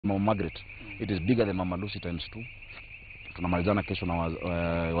Mama Margaret. It is bigger than Mama Lucy times 2. Tunamalizana kesho na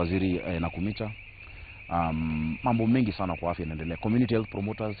waziri Nakumicha. Mambo mengi sana kwa afya yanaendelea. Community health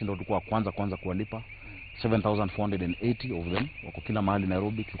promoters ndio tulikuwa kwanza kuwalipa. 7,480 of them wako kila mahali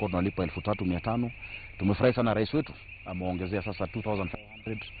Nairobi. Tulikuwa tunalipa 3,500. Tumefurahi sana rais wetu ameongezea sasa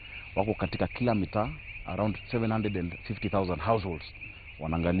 2,500. Wako katika kila mitaa, around 750,000 households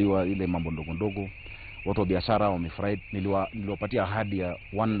wanaangaliwa ile mambo ndogo. Watu wa biashara wamefurahi. Niliwapatia ahadi ya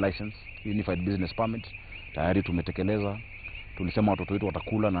one license, unified business permit. Tayari tumetekeleza. Tulisema watoto wetu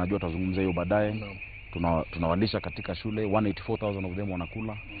watakula, na najua tutazungumzia hiyo baadaye. Tunawalisha katika shule, 184,000 of them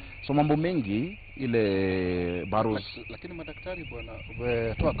wanakula. So mambo mengi ile barrows. Lakini madaktari bwana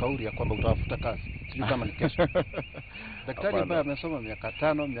umetoa kauli ya kwamba utafuta kazi. Sijui kama ni kesho. Daktari ambaye amesoma miaka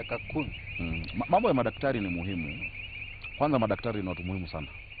 5, miaka 10. Mambo ya madaktari ni muhimu. Kwanza madaktari ni watu muhimu sana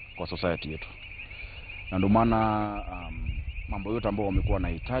kwa society yetu. Na ndio maana mambo yote ambayo wamekuwa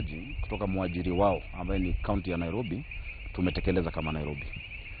wanahitaji kutoka mwajiri wao ambaye ni county ya Nairobi tumetekeleza kama Nairobi.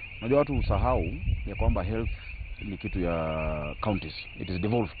 Unajua watu usahau ya kwamba health ni kitu ya counties. It is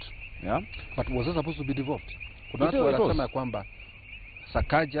devolved. Yeah? But was it supposed to be devolved? Kuna watu wanasema kwamba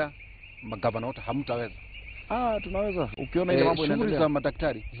Sakaja magavana wote hamtaweza. Tunaweza. Ukiona ile mambo inaendelea za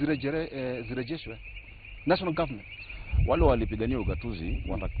madaktari zirejeshwe national government. Wale walipigania ugatuzi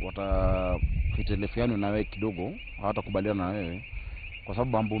watafitelefiano na wewe kidogo, hawatakubaliana na wewe kwa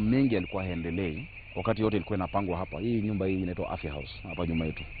sababu mambo mengi yalikuwa haendelei wakati yote ilikuwa inapangwa hapa. Hii nyumba hii inaitwa Afya House hapa nyuma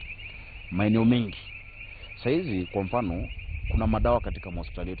yetu. Maeneo mengi. Sasa hizi kwa mfano kuna madawa katika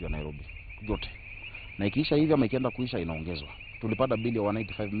hospitali yetu ya Nairobi yote. Na ikiisha hivi ama ikienda kuisha inaongezwa. Tulipata bili ya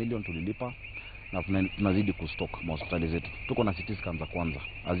 185 million tulilipa na tunazidi kustock hospitali zetu. Tuko na CT scans za kwanza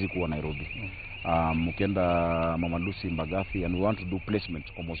hazikuwa Nairobi. Ukienda Mama Lucy Mbagathi, and we want to do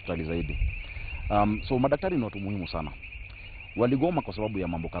placement kwa hospitali zaidi. So madaktari ni watu muhimu sana. Waligoma kwa sababu ya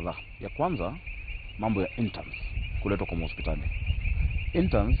mambo kadhaa. Ya kwanza mambo ya interns kuletwa kwa hospitali.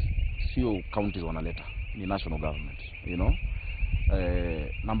 Interns sio counties wanaleta, ni national government, you know.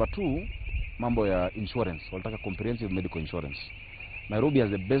 Number 2 mambo ya insurance, walitaka comprehensive medical insurance. Nairobi has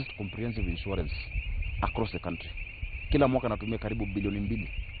the best comprehensive insurance across the country. Kila mwaka natumia karibu bilioni 2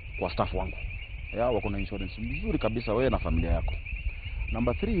 kwa staff wangu. Wako na insurance nzuri kabisa wewe na familia yako.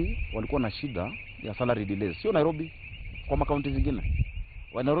 Number 3 walikuwa na shida ya salary delays. Sio Nairobi, kwa makaunti zingine.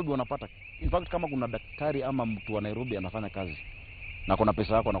 Wa Nairobi wanapata. In fact kama kuna daktari ama mtu wa Nairobi anafanya kazi na kuna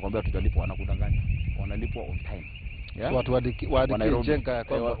pesa yako anakuambia tutalipwa, anakudanganya. Wanalipwa on time. So watu waadiki jenga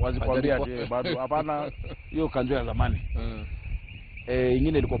kwa wazikwambia bado hapana, hiyo kanjo ya zamani.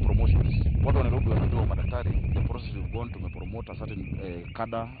 Ingine ilikuwa promotions. Watu wa Nairobi wanajua madaktari, the process we've gone, tumepromote a certain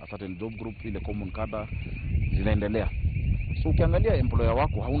cadre, a certain job group, ile common cadre zinaendelea. So ukiangalia employer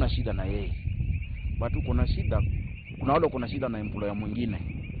wako hauna shida na yeye, but uko na shida, kuna wale kuna shida na employer mwingine.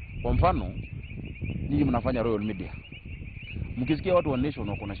 Kwa mfano nyinyi mnafanya Royal Media, mkisikia watu wa Nation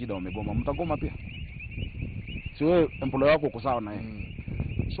wako na shida wamegoma, mtagoma pia? Si wewe employer wako uko sawa na yeye?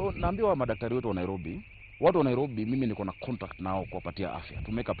 So naambiwa madaktari wetu wa Nairobi, watu wa Nairobi mimi niko na contract nao kuwapatia afya.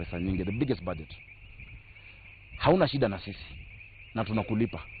 Tumeka pesa nyingi, the biggest budget. Hauna shida na sisi na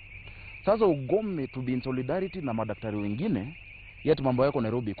tunakulipa. Sasa ugome to be in solidarity na madaktari wengine, yet mambo yako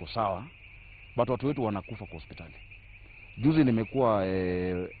Nairobi iko sawa, but watu wetu wanakufa kwa hospitali. Juzi nimekuwa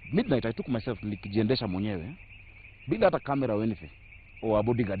midnight, I took myself, nikijiendesha mwenyewe bila hata camera or anything or a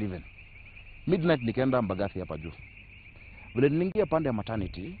bodyguard even. Midnight nikaenda Mbagathi hapa juu. Vile nilingia pande ya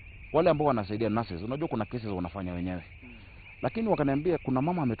maternity, wale ambao wanasaidia nurses, unajua kuna cases wanafanya wenyewe. Lakini wakaniambia kuna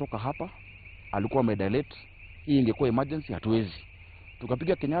mama ametoka hapa, alikuwa amedilate, hii ingekuwa emergency hatuwezi.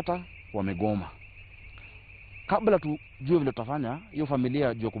 Tukapiga Kenyatta, wamegoma. Kabla tujue vile tutafanya, hiyo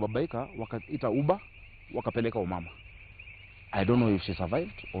familia juu kubabaika wakaita Uber, wakapeleka umama. I don't know if she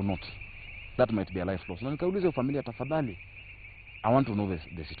survived or not. That might be a life loss. Na nikauliza hiyo familia, tafadhali, I want to know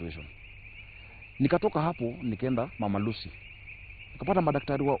the situation. Nikatoka hapo nikaenda Mama Lucy. Nikapata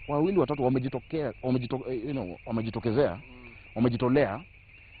madaktari wawili watatu wamejitokezea, wamejitolea.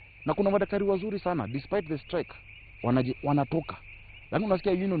 Na kuna madaktari wazuri sana despite the strike wanatoka. Lakini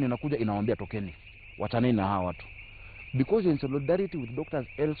unasikia union inakuja inawaambia tokeni, wachaneni na hawa watu. Because in solidarity with doctors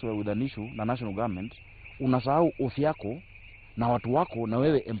elsewhere with an issue na national government, unasahau ofi yako na watu wako na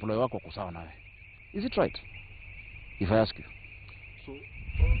wewe employer wako kusawa nawe. Is it right if I ask you? So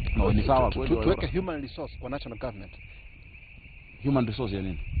no, ni sawa tuweke human resource kwa national government. Human resource ya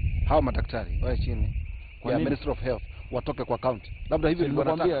nini? Hao madaktari wao chini kwa Ministry of Health watoke kwa county. Labda hivi ndio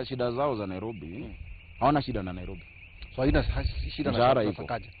wanataka shida zao za Nairobi. Hawana shida na Nairobi. So haina shida na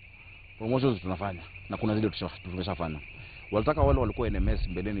Sakaja. Promotions tunafanya na kuna zile tumeshafanya. Walitaka wale walikuwa NMS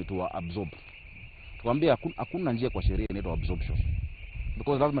mbeleni tu wa absorb. Tukamwambia hakuna njia kwa sheria inaitwa absorption.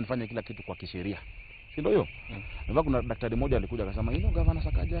 because lazima nifanye kila kitu kwa kisheria. Si ndio hiyo? Ndio kuna daktari mmoja alikuja akasema, Governor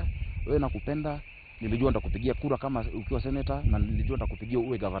Sakaja, wewe nakupenda, nilijua nitakupigia kura kama ukiwa senator, na nilijua nitakupigia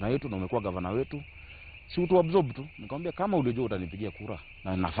uwe governor wetu na umekuwa governor wetu. Si utu absorb tu. Nikamwambia kama ulijua utanipigia kura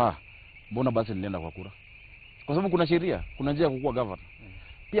na nafaa, mbona basi nilienda kwa kura? Kwa sababu kuna sheria, kuna njia ya kuwa governor.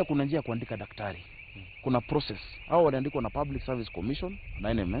 Pia kuna njia ya kuandika daktari. Kuna process. Hao waliandikwa na Public Service Commission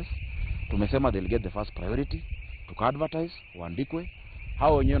na NMS. Tumesema they'll get the first priority, tuka-advertise, waandikwe.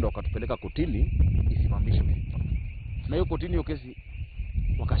 Hao wenyewe ndio wakatupeleka kotini isimamishwe. Na hiyo kotini hiyo kesi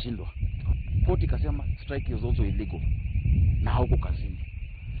wakashindwa. Koti ikasema strike is also illegal na hauko kazini.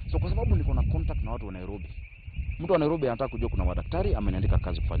 So kwa sababu niko na contact na watu wa Nairobi. Mtu wa Nairobi anataka kujua kuna madaktari ameniandika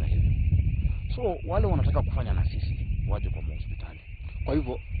kazi kufanya hivi. So wale wanataka kufanya na sisi waje kwa hospitali. Kwa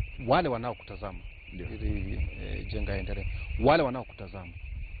hivyo wale wanaokutazama ili jenga endelee. Wale wanaokutazama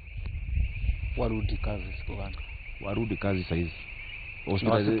warudi kazi siku gani? Warudi kazi saa hizi.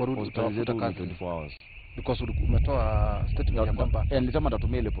 Hospitali zetu kazi 24 hours. Because umetoa statement ya kwamba nilisema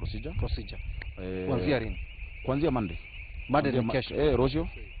nitatumia ile procedure. Kuanzia lini? Kuanzia Monday. Monday ni kesho.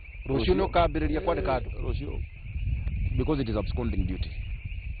 Rosio no kabiriria kwa dekado. Rosio because it is absconding duty.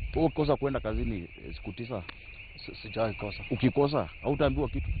 Ukikosa kwenda kazini siku 9, sijai kosa. Ukikosa hautaambiwa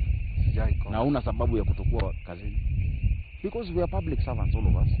kitu. Sijai kosa. Na una sababu ya kutokuwa kazini. Because we are public servants all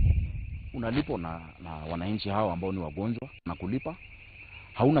of us. Unalipo na wananchi hao ambao ni wagonjwa na kulipa.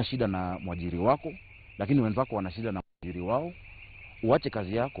 Hauna shida na mwajiri wako, lakini wenzako wana shida na mwajiri wao. Uache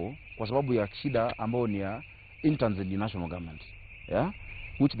kazi yako kwa sababu ya shida ambao ni ya interns in the national government. Yeah?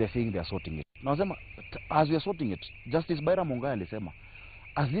 Which they think they are sorting it. Na wasema as we are sorting it, Justice Baira Mungai alisema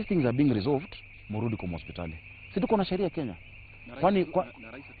as these things are being resolved, murudi kwa hospitali. Si tuko na sheria Kenya. Kwani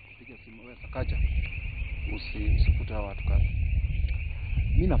na rais atakupigia simu wewe Sakaja. Usifute watu kazi.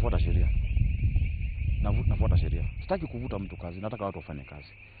 Mimi nafuata sheria. Nafuata sheria. Sitaki kuvuta mtu kazi, nataka watu wafanye kazi.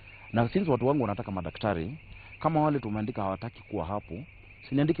 Na since watu wangu wanataka madaktari, kama wale tumeandika hawataki kuwa hapo,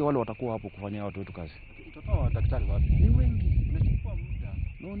 siniandike wale watakuwa hapo kufanyia watu wetu kazi. Utatoa daktari wapi? Ni wengi. Unachukua muda.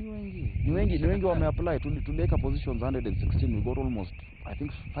 No, ni wengi wameapply. Tuliweka positions 116, we got almost I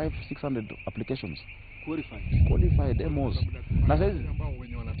think 500-600 applications. Qualified demos. Na sasa ambao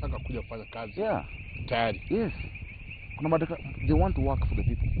wenye wanataka kuja kufanya kazi. Yeah. Tayari. Yes. Kuna madaktari they want to work for the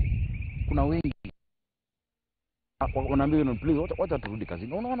people. Kuna wengi wanaambia please wacha turudi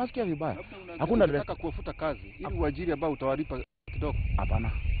kazini. Unasikia vibaya. Hakuna nataka kuwafuta kazi ili uajiri ambao utawalipa kidogo.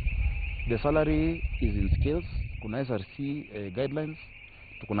 Hapana. The salary is in scales. Kuna SRC guidelines.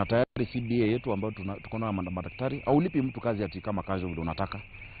 Tuko na tayari CBA yetu ambayo tuko na madaktari. Au lipi mtu kazi ati kama kazi vile unataka.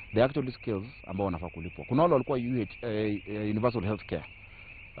 The actual skills ambao wanafaa kulipwa. Kuna wale walikuwa Universal Healthcare.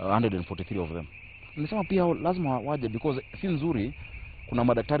 143 of them. Nilisema pia lazima waje because si nzuri kuna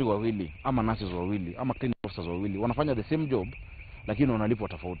madaktari wawili ama nurses wawili ama clinical officers wawili wanafanya the same job lakini wanalipwa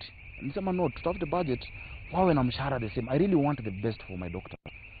tofauti. Nilisema no, tutafute budget wawe na mshahara the same. I really want the best for my doctor.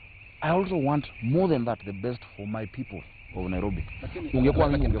 I also want more than that, the best for my people of Nairobi. Ungekuwa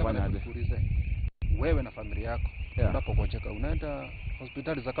mimi ungefanya aje? Wewe na familia yako unapogonjeka unaenda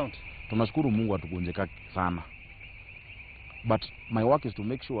hospitali za county? Tunashukuru Mungu atugonjeka sana. But my work is to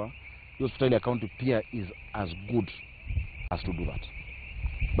make sure the hospital county pia is as good as to do that.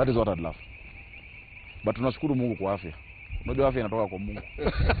 That is what I'd love. But tunashukuru Mungu kwa afya. Unajua afya inatoka kwa Mungu.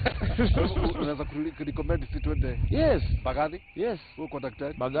 Unaweza kurecommend si twende? Yes. Bagathi? Yes. Uko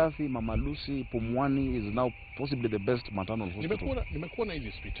daktari? Bagathi, Mama Lucy, Pumwani is now possibly the best maternal hospital. Nimekuona hizi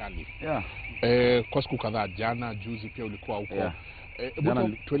hospitali. Yeah. Kwa siku kadhaa jana, juzi pia ulikuwa huko. Yeah.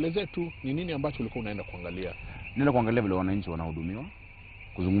 Tueleze tu ni nini ambacho ulikuwa unaenda kuangalia? Nenda kuangalia vile wananchi wanahudumiwa,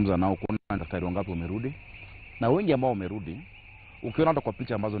 kuzungumza nao, kuona daktari wangapi wamerudi. Na wengi ambao wamerudi, ukiona hata kwa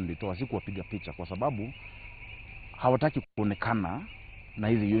picha ambazo nilitoa, si kuwapiga picha kwa sababu hawataki kuonekana na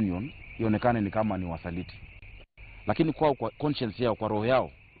hizi union ionekane ni kama ni wasaliti. Lakini kwa conscience yao, kwa roho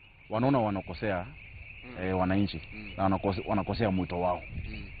yao, wanaona wanakosea wananchi na wanakosea mwito wao.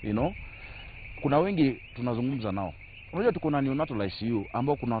 You know? Kuna wengi tunazungumza nao. Unajua tuko na neonatal ICU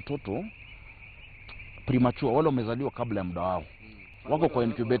ambao kuna watoto premature wale wamezaliwa kabla ya muda wao. Wako kwa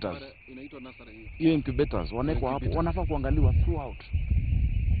incubators. Inaitwa nursery hiyo. Hiyo incubators wanawekwa hapo, wanafaa kuangaliwa throughout.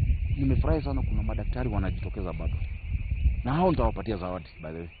 Nimefurahi sana kuna madaktari wanajitokeza bado. Na hao nitawapatia zawadi by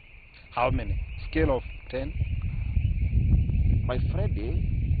the way. How many? Scale of 10? By Friday,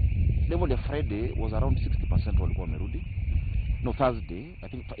 level ya Friday was around 60% walikuwa wamerudi. No, Thursday, I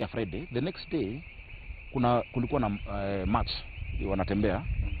think ya Friday. The next day kulikuwa na match wanatembea.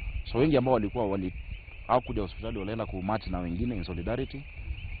 So wengi ambao walikuwa hawakuja hospitali walienda ku match na wengine in solidarity.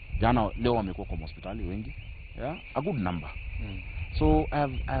 Jana leo wamekuwa kwa hospitali wengi. Yeah, a good number. So I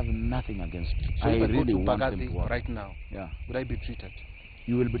have nothing against. So I really want them to work right now. Yeah. Would I be treated?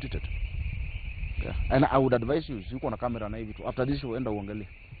 you will be treated. Yeah. And I would advise you, uko na camera na hivi tu, after this show enda uangalie.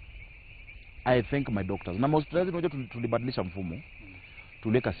 I thank my doctors. Na hospitali unajua tulibadilisha mfumo.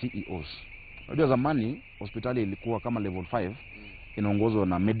 Tuleka CEOs. Unajua zamani hospitali ilikuwa kama level 5 inaongozwa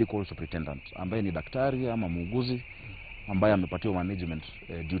na medical superintendent ambaye ni daktari ama muuguzi ambaye amepatiwa management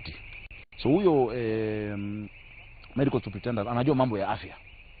duty. So huyo medical superintendent anajua mambo ya afya.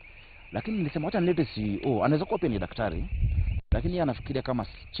 Lakini nilisema acha nilete CEO, anaweza kuwa pia ni daktari, lakini yeye anafikiria kama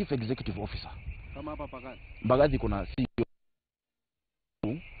chief executive officer. Kama hapa Mbagathi kuna CEO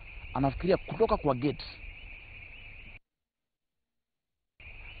anafikiria kutoka kwa gate.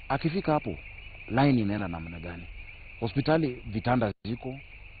 Akifika hapo line inaenda namna gani? Hospitali vitanda ziko,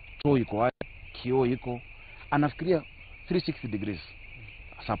 choo iko wapi, kioo iko. Anafikiria 360 degrees.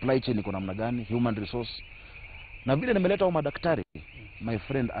 Supply chain iko namna gani, human resource. Na vile nimeleta hao madaktari, my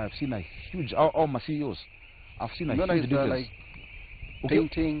friend, I have seen a huge all my CEOs. I've seen a huge difference. Like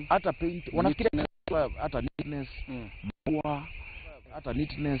painting, hata paint, wanafikiria hata neatness, maua, hata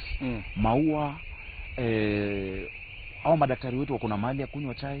neatness, maua. Hao madaktari wetu wako na mahali ya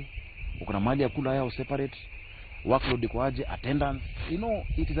kunywa chai, wako na mahali ya kula yao separate, workload iko aje, attendance, you know,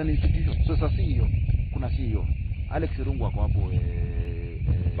 it is an institution. So sasa CEO, kuna CEO Alex Rungu wako hapo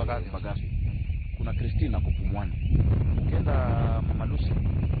Bagathi. Kuna Christina Kupumwani. Ukienda Mama Lucy,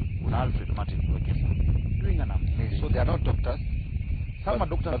 kuna Alfred Martin Wekesa. Doing an amazing. So they are not doctors. Some are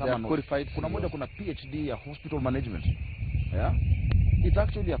doctors, some are qualified. Kuna moja kuna PhD ya hospital management. Yeah? It's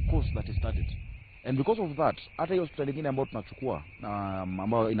actually a course that is studied. And because of that, hata hiyo hospitali nyingine ambayo tunachukua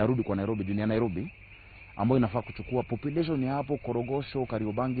ambayo inarudi kwa Nairobi, dunia Nairobi, ambayo inafaa kuchukua population ya hapo Korogosho,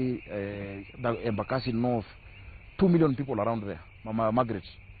 Kariobangi, Embakasi North, 2 million people around there. Mama Margaret,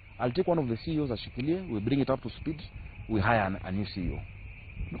 I'll take one of the CEOs ashikilie, we bring it up to speed, we hire a new CEO.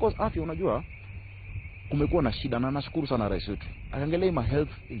 Because afya unajua kumekuwa na shida, na nashukuru sana rais wetu. Akaangalia ma health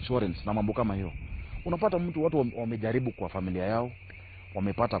insurance na mambo kama hiyo. Unapata watu wamejaribu kwa familia yao,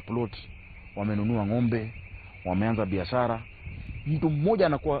 wamepata plot, wamenunua ng'ombe, wameanza biashara. Mtu mmoja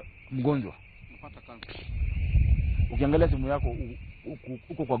anakuwa mgonjwa, unapata cancer. Ukiangalia simu yako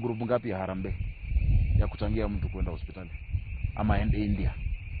uko kwa group ngapi ya Harambee ya kuchangia mtu kwenda hospitali ama India.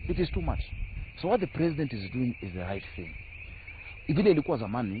 It is too much. So what the president is doing is the right thing. Vile ilikuwa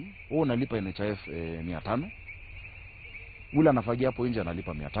zamani, wewe unalipa NHIF 500. Ule anafagia hapo nje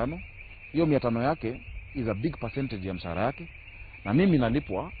analipa 500. Hiyo 500 yake is a big percentage ya mshahara yake. Na mimi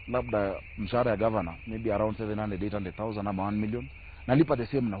nalipwa labda mshahara ya governor maybe around 700,000-800,000 ama 1 million. Nalipa the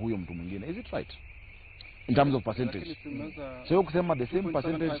same na huyo mtu mwingine. Is it right? In terms of percentage. So kusema the same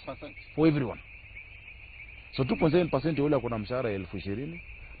percentage for everyone. So 2.7% yule akona mshahara 20,000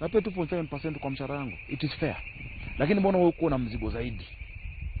 na pia 2.7% kwa mshahara wangu. It is fair. Lakini mbona wewe uko na mzigo zaidi?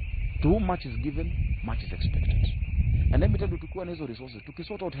 To whom much is given, much is expected. And let me tell you, tukua na hizo resources,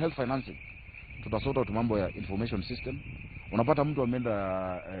 tukisort out health financing, tutasort out mambo ya information system. Unapata mtu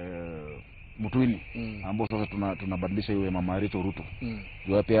ameenda Mtwini ambao sasa tunabadilisha hiyo Mama Rito Ruto.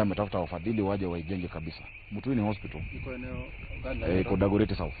 Yeye pia ametafuta wafadhili waje waijenge kabisa. Mtwini Hospital. Iko eneo gani? Iko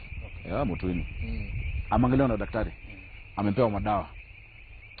Dagoretti South. Yeah, Mtwini. Ameangaliwa na daktari. Amepewa madawa.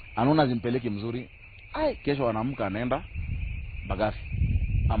 Anaona zimpeleki mzuri. Kesho anaamka anaenda Bagathi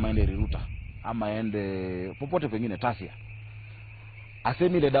ama ende Riruta ama ende popote pengine Tasia.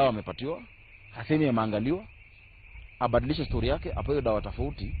 Asemi ile dawa amepatiwa, asemi ameangaliwa, abadilishe story yake, apewe dawa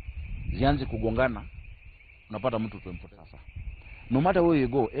tofauti, zianze kugongana, unapata mtu tuempoteza sasa. No matter where you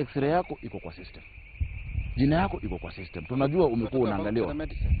go, x-ray yako iko kwa system. Jina yako iko kwa system. Tunajua umekuwa unaangaliwa.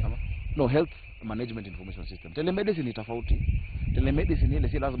 No, health management information system. Telemedicine ni tofauti. Telemedicine ile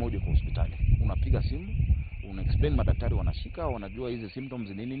si lazima uje kwa hospitali. Unapiga simu, una explain, madaktari wanashika, wanajua hizi symptoms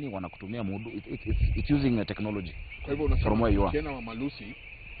ni nini, wanakutumia mudu. It's using a technology. Kwa hivyo unasema ukienda Mama Lucy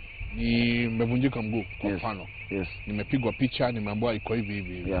nimevunjika mguu kwa mfano. Yes. Nimepigwa picha, nimeambiwa iko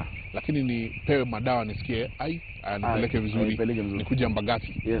hivi. Yeah. Lakini nipewe madawa nisikie anipeleke vizuri. Nikuja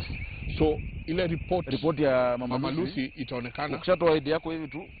Mbagathi. Yes. So ile report ya Mama Lucy itaonekana. Ukishatoa ID yako hivi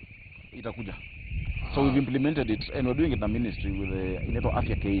tu itakuja. So we've implemented it and we're doing it in the ministry with inaitwa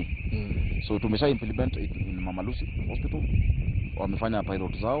Afya KE. So tumesha implement it in Mama Lucy Hospital. Wamefanya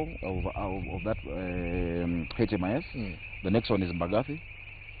pilot zao of that HMIS. The next one is Mbagathi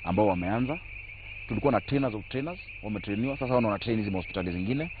ambao wameanza. Tulikuwa na trainers wametrainiwa, sasa wana train hizi hospitali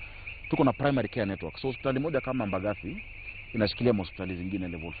zingine. Tuko na primary care network. So hospitali moja kama Mbagathi inashikilia hospitali zingine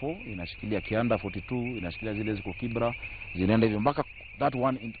level 4, inashikilia Kianda 42, inashikilia zile ziko Kibra, zinaenda hivyo mpaka that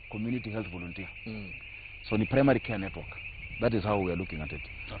one in community health volunteer. So ni primary care network. That is how we are looking at it.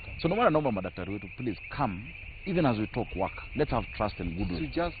 Okay. So no matter number madaktari wetu, please come, even as we talk work, let's have trust and goodwill. So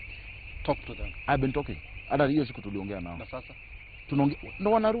just talk to them. I've been talking. Hata hiyo siku tuliongea nao. Na sasa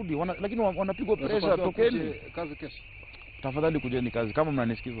ndo wanarudi lakini wanapigwa pressure, tokeni kazi kesho. Tafadhali kujeni kazi kama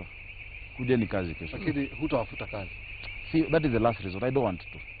mnanisikiza. Kujeni kazi kesho. Lakini hutawafuta kazi. See, that is the last resort. I don't want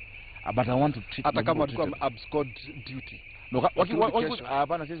to. But I want to treat hata kama alikuwa abscond duty. No,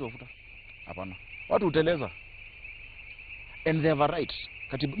 hapana sisi wafuta. Hapana. Watu uteleza. And they have a right.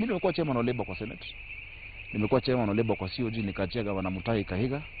 Mimi nimekuwa chairman wa labor kwa Senate. Nimekuwa chairman wa labor kwa COG, nikachia Gavana Mutahi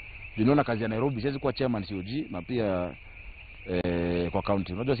Kahiga. Niliona kazi ya Nairobi, siwezi kuwa chairman COG na pia kwa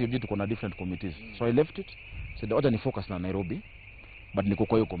county. Unajua COG tuko na different committees. So I left it. Said wacha ni focus na Nairobi. But niko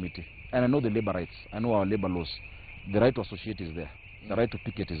kwa hiyo committee. And I know the labor rights. I know our labor laws. The right to associate is there. The right to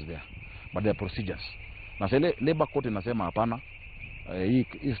picket is there. But there are procedures. Na sasa labor court inasema hapana. Hii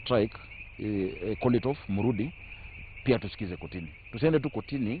strike call it off, mrudi pia tusikize kotini. Tusiende tu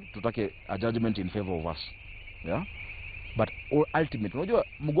kotini tutake a judgment in favor of us. Yeah? But ultimately unajua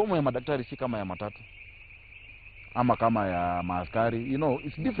mgomo ya madaktari si kama ya matatu ama kama ya maaskari, you know,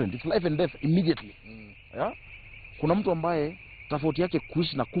 it's different. It's life and death immediately. Yeah? Kuna mtu ambaye tofauti yake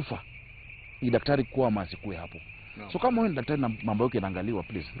kuishi na kufa. Ni daktari kuwa masikue hapo. No. So kama wewe ni daktari na mambo yake yanaangaliwa,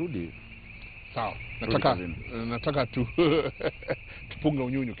 please rudi. Sawa. Nataka tu tupunga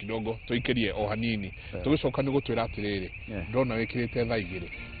unyunyu kidogo tuikerie o hanini. Tugicoka ni gutwira atiriri. Ndona wikirite tha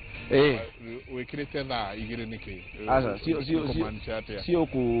igiri. Wikirite tha igiri niki? Asa sio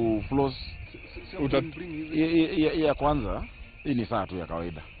ku floss ya kwanza. Hii ni saa tu ya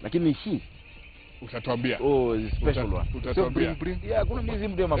kawaida. Lakini hii utatuambia. Special one. Utatuambia. Yeah, kuna mizi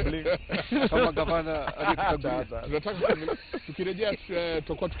mtu ya mabling. Kama gavana alikutabia. Tunataka tukirejea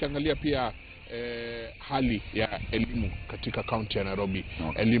tutakuwa tukiangalia pia hali ya elimu katika kaunti ya Nairobi.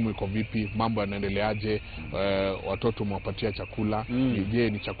 Okay. Elimu iko vipi? Mambo yanaendeleaje? Watoto mwapatia chakula? Je,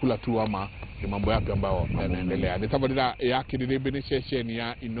 ni chakula tu ama ni mambo yapi ambayo yanaendelea? Ni tabadila ya Kiririmbi ni session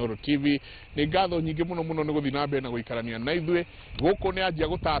ya Inooro TV. Ni gatho nyingi muno ni guthii na mbere na guikarania na ithwe. Guku ni ajia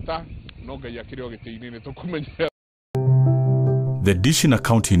gutata no ngai akirio gitiini ni tukumenyera. The Dish in a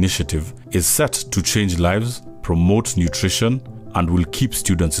County initiative is set to change lives, promote nutrition, and will keep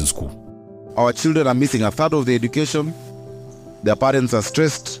students in school. Our children are missing a third of their education. Their parents are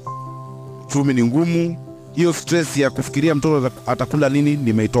stressed. Chumi ni ngumu. Hiyo stress ya kufikiria mtoto atakula nini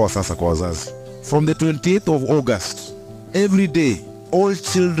nimeitoa sasa kwa wazazi. From the 28th of August, every day, all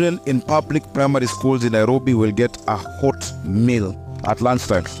children in public primary schools in Nairobi will get a hot meal at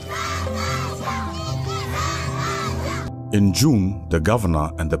lunchtime. In June, the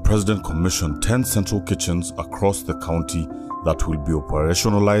governor and the president commissioned 10 central kitchens across the county that will be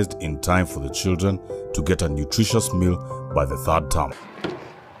operationalized in time for the children to get a nutritious meal by the third term.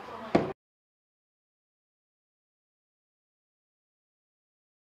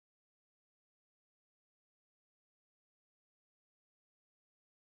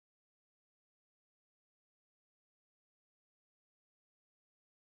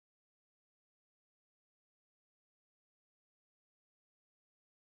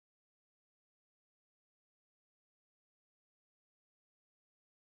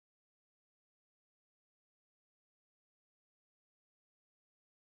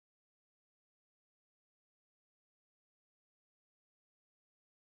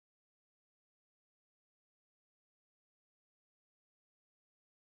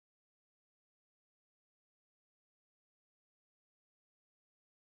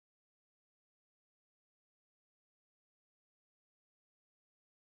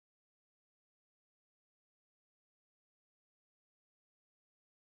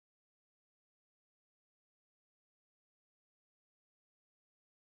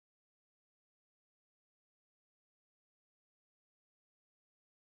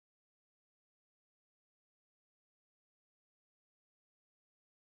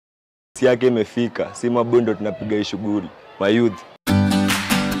 Yake imefika, si mabondo tunapiga hii shughuli. My youth.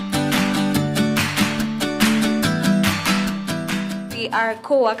 We are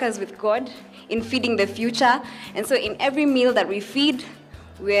co-workers with God in feeding the future, and so in every meal that we feed,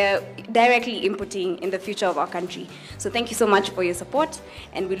 we're directly inputting in the future of our country. So thank you so much for your support,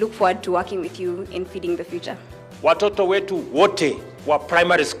 and we look forward to working with you in feeding the future. Watoto wetu wote wa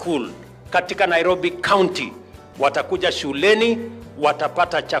primary school katika Nairobi County watakuja shuleni,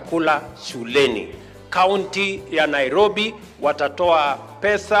 watapata chakula shuleni. County ya Nairobi watatoa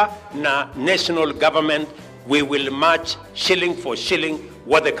pesa na national government. We will match shilling for shilling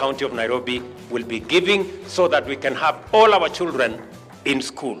what the county of Nairobi will be giving so that we can have all our children in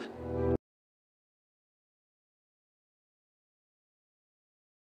school.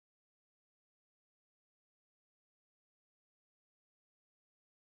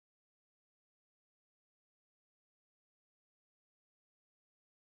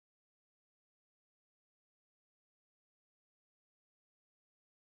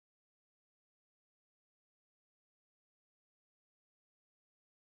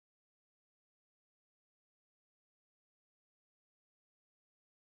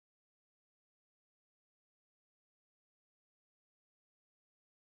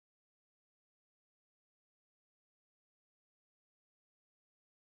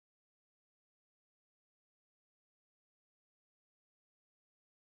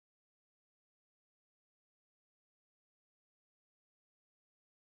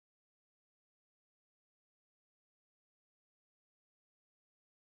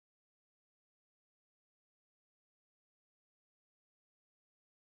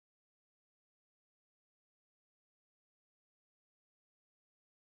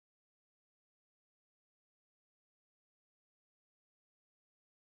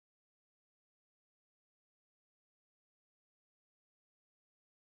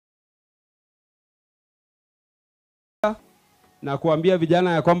 na kuambia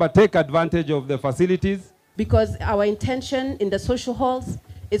vijana ya kwamba take advantage of the facilities. Because our intention in the social halls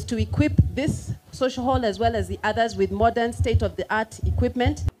is to equip this social hall as well as the others with modern state-of-the-art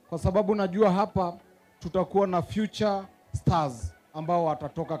equipment. Kwa sababu najua hapa tutakuwa na future stars ambao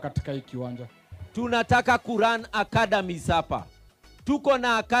watatoka katika hii kiwanja. Tunataka kurun academies hapa. Tuko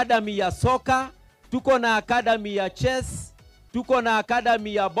na academy ya soka, tuko na academy ya chess, tuko na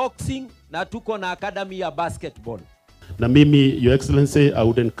academy ya boxing, na tuko na academy ya basketball. Na mimi, Your Excellency, I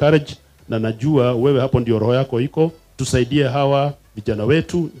would encourage, na najua wewe hapo ndio roho yako iko, tusaidie hawa vijana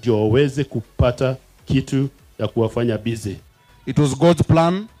wetu ndio waweze kupata kitu ya kuwafanya busy. It was God's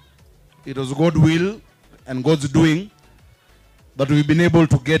plan, it was God's will and God's doing that we've been able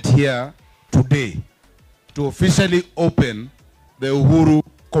to get here today to officially open the Uhuru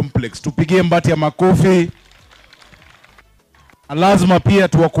Complex. Tupigie mbati ya makofi. Lazima pia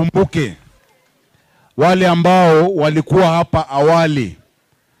tuwakumbuke wale ambao walikuwa hapa awali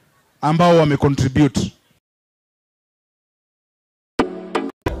ambao wamecontribute.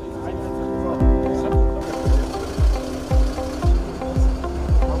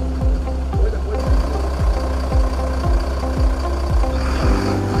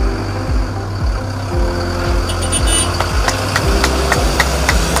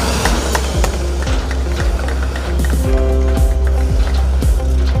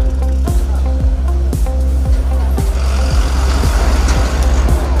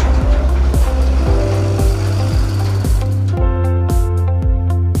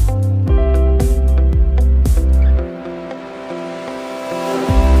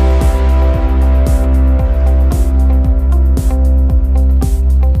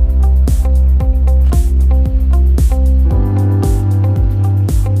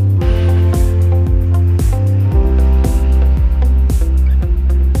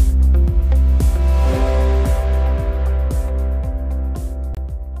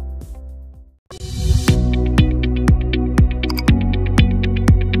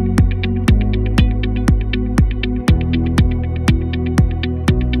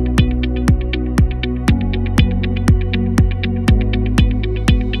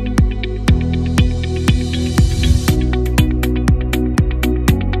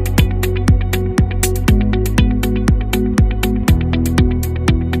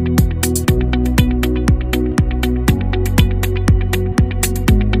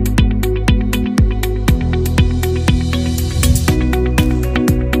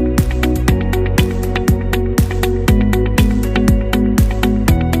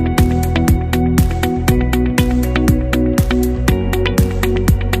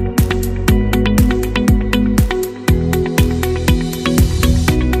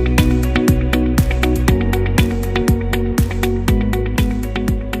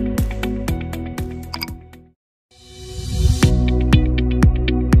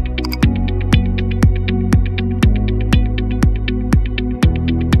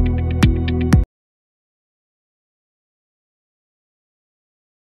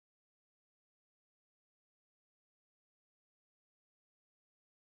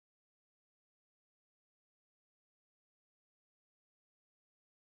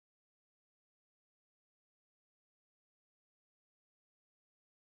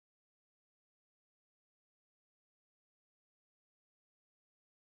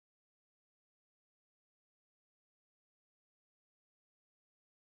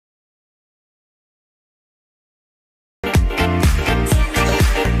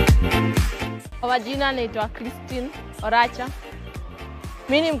 Kwa majina naitwa Christine Oracha.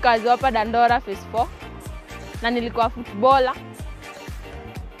 Mimi ni mkazi hapa Dandora Phase 4 na nilikuwa footballer.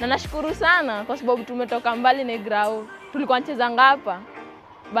 Na nashukuru sana kwa sababu tumetoka mbali na ground. Tulikuwa nacheza hapa.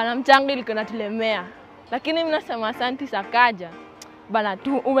 Bana mchanga ilikuwa inatulemea. Lakini mimi nasema asante Sakaja. Bana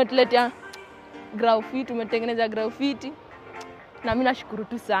tu umetuletea ground fit, umetengeneza ground fit. Na mimi nashukuru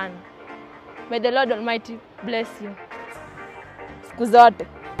tu sana. May the Lord Almighty bless you. Siku zote.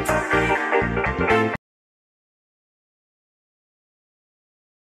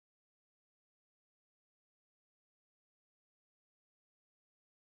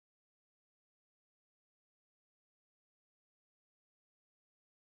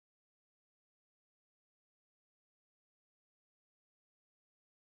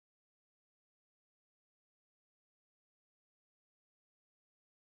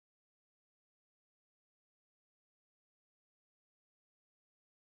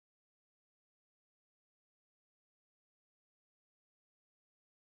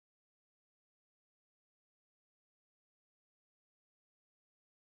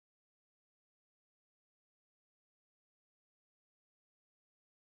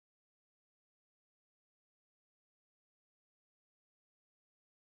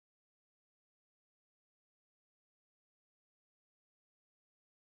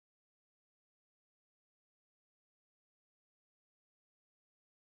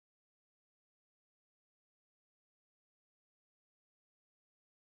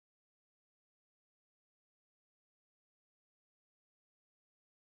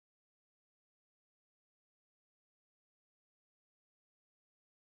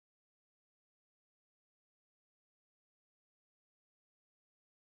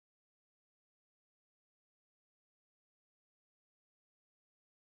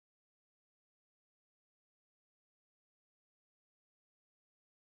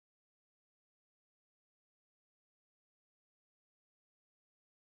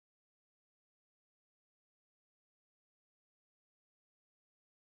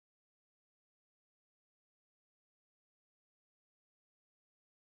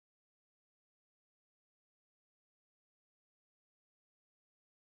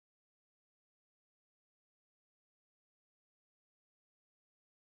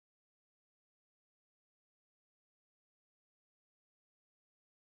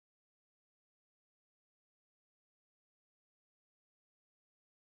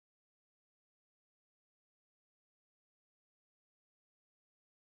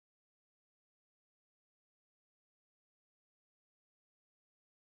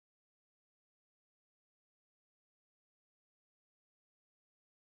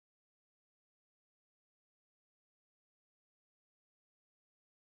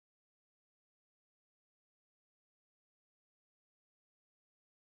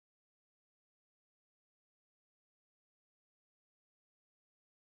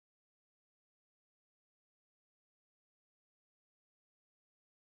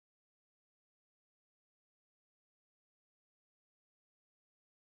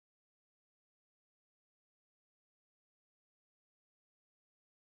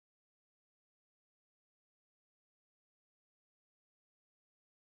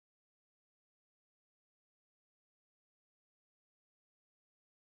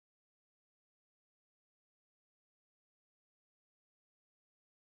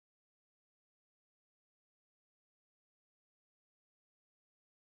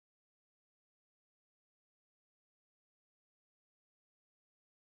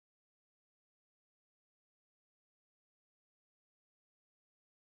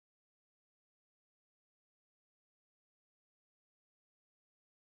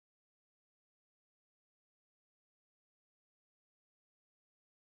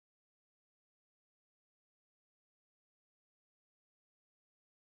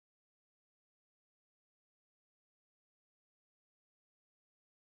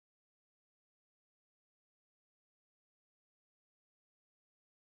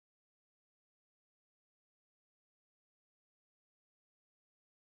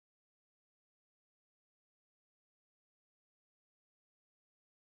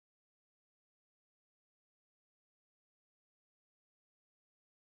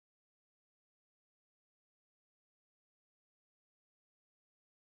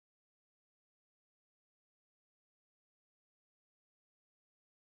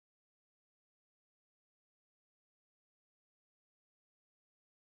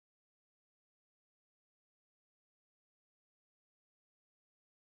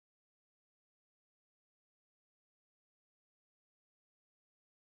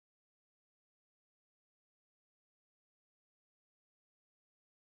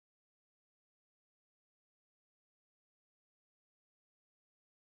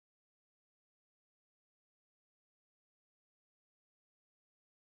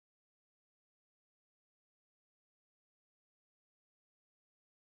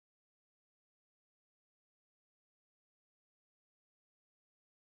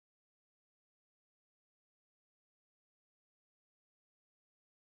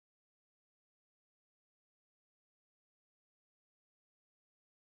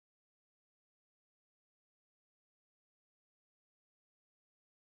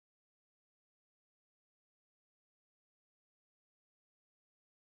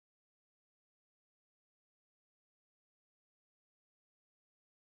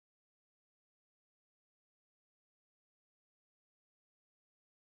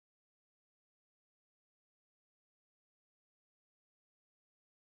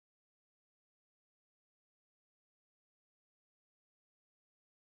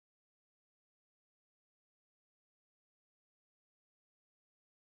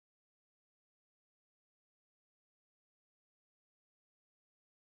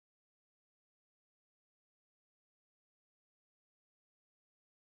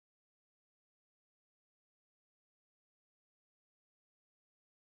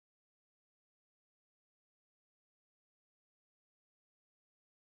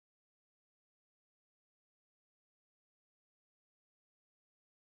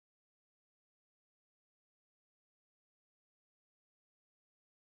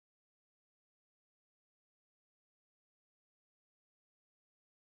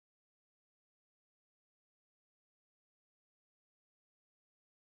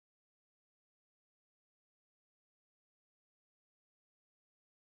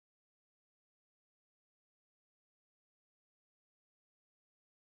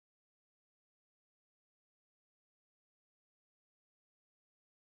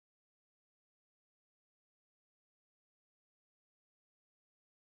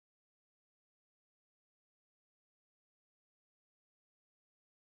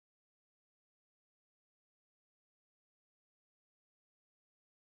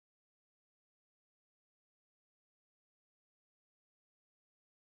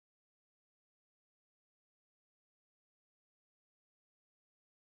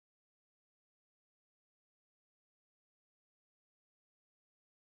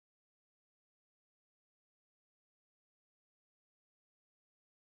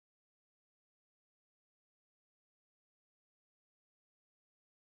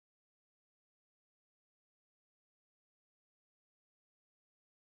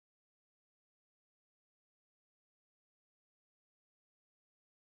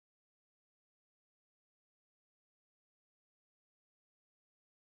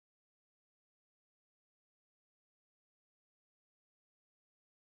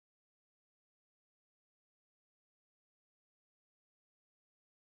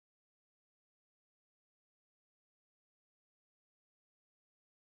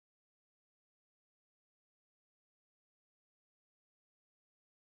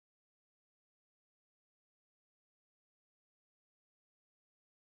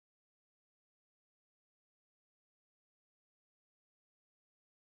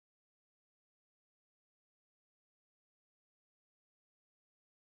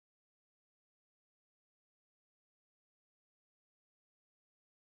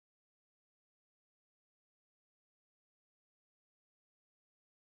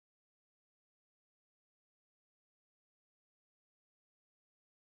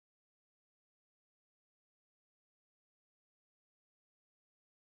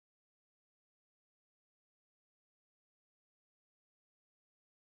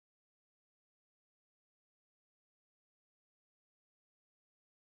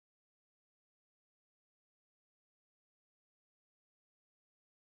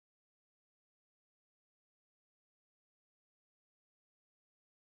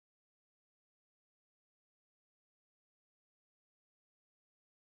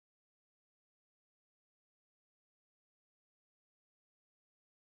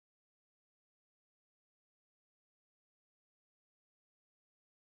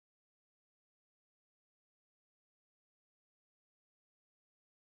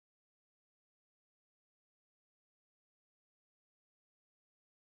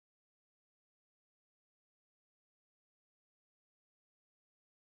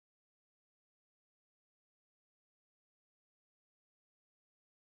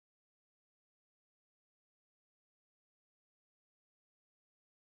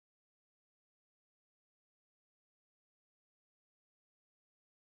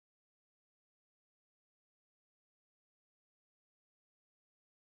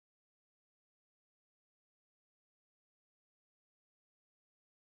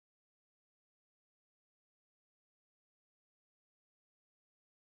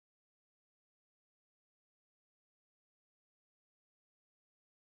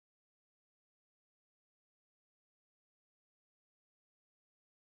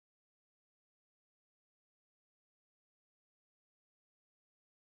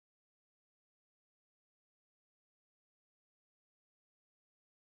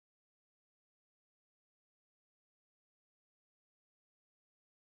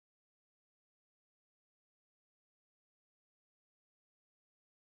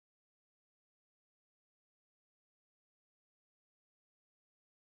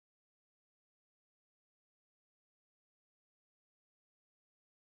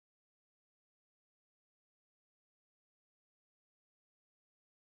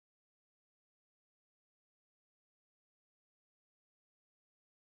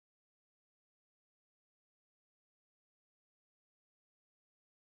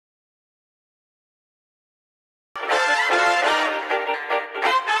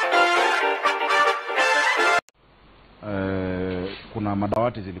 kuna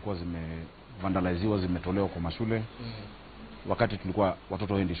madawati zilikuwa zimevandaliziwa, zimetolewa kwa mashule wakati tulikuwa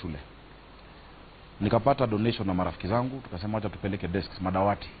watoto waendi shule. Nikapata donation na marafiki zangu, tukasema acha tupeleke desks,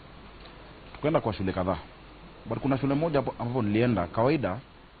 madawati. Tukaenda kwa shule kadhaa. But kuna shule moja ambapo nilienda kawaida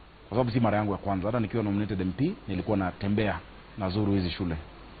kwa sababu si mara yangu ya kwanza. Hata nikiwa nominated MP nilikuwa natembea nazuru hizi shule.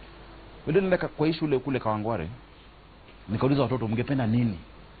 Wale nileka kwa hii shule kule Kawangware. Nikauliza watoto mngependa nini?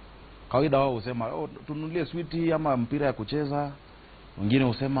 Kawaida wao husema tununulie switi ama mpira ya kucheza. Wengine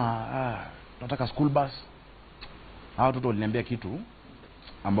husema tunataka school bus. Hao watoto waliniambia kitu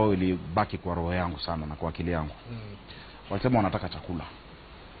ambao ilibaki kwa roho yangu sana na kwa akili yangu. Walisema wanataka chakula.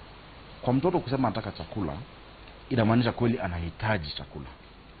 Kwa mtoto kusema anataka chakula inamaanisha kweli anahitaji chakula.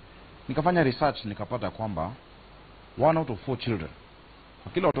 Nikafanya research nikapata kwamba 1 out of 4 children,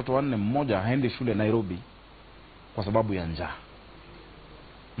 kwa kila watoto 4 mmoja haendi shule Nairobi kwa sababu ya njaa.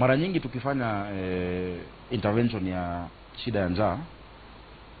 Mara nyingi tukifanya intervention ya shida ya njaa,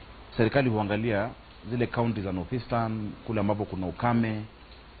 serikali huangalia zile counties za Northeastern kule ambapo kuna ukame,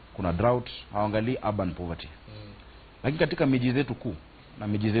 kuna drought, haangalii urban poverty. Lakini katika miji zetu kuu na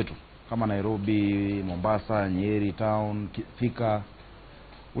miji zetu kama Nairobi, Mombasa, Nyeri town, Thika,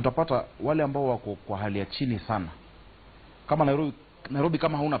 utapata wale ambao wako kwa hali ya chini sana. Kama Nairobi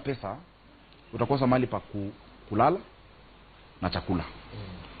kama hauna pesa, utakosa mahali pa kulala na chakula.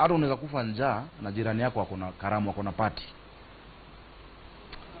 Hata unaweza kufa njaa na jirani yako akona karamu, akona party.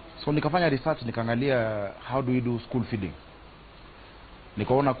 So nikafanya research, nikaangalia how do we do school feeding.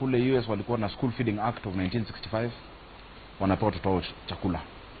 Nikaona kule US walikuwa na School Feeding Act of 1965, wanapewa watoto chakula.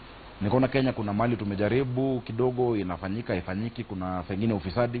 Nikaona Kenya kuna mali tumejaribu kidogo, inafanyika ifanyiki, kuna pengine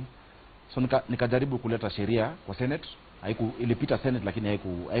ufisadi. So nikajaribu kuleta sheria kwa Senate, ilipita Senate lakini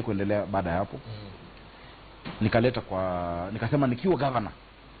haikuendelea baada ya hapo. Nikaleta nikasema nikiwa governor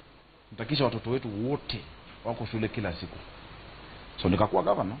nitakisha watoto wetu wote wako shule kila siku. So nikakuwa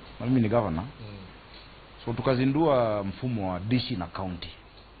governor, na mimi ni governor. So tukazindua mfumo wa dishi na county.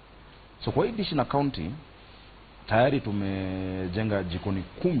 So kwa hii dishi na county tayari tumejenga jikoni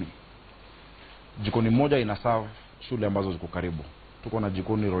 10. Jikoni moja ina serve shule ambazo ziko karibu. Tuko na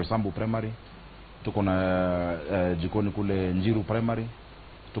jikoni Roysambu Primary, tuko na jikoni kule Njiru Primary,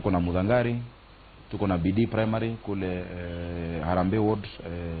 tuko na Mudhangari, tuko na BD Primary kule Harambee Ward,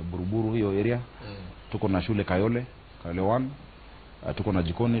 Buruburu hiyo area. Tuko na shule Kayole 1. Tuko na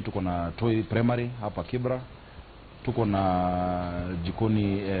jikoni, tuko na Toi Primary hapa Kibra. Tuko na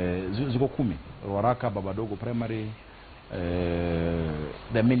jikoni ziko 10. Ruaraka, Babadogo Primary,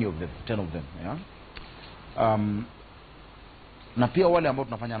 there are many of them, 10 of them, yeah. Na pia wale ambao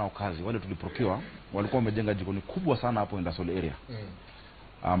tunafanya nao kazi, wale tuliprokiwa, walikuwa wamejenga jikoni kubwa sana hapo industrial area.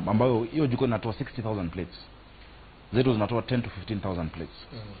 Ambayo hiyo jikoni inatoa 60,000 plates. Zetu zinatoa 10 to 15,000 plates.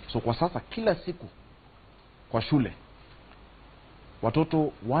 So kwa sasa kila siku kwa shule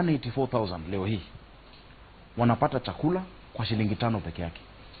watoto 184,000 leo hii wanapata chakula kwa shilingi 5 peke yake.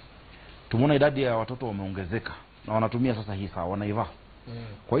 Tumeona idadi ya watoto wameongezeka na wanatumia sasa hii saa, wanaiva.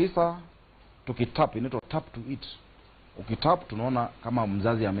 Kwa hii saa tukitap, inaitwa tap to eat. Ukitap tunaona kama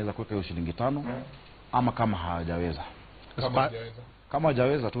mzazi ameweza kuweka hiyo shilingi 5 ama kama hajaweza. Kama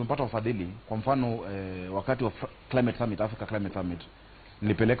hajaweza tumepata ufadhili. Kwa mfano wakati wa Climate Summit, Africa Climate Summit,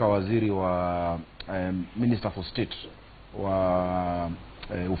 nilipeleka waziri wa Minister for State wa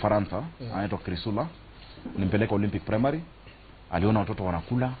Ufaransa, anaitwa Crisula. Nimpeleka Olympic Primary, aliona watoto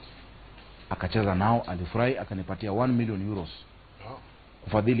wanakula, akacheza nao, alifurahi, akanipatia 1 million euros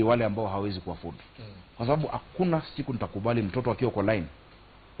kufadhili wale ambao hawezi kuafford. Kwa sababu hakuna siku nitakubali mtoto akiwa kwa line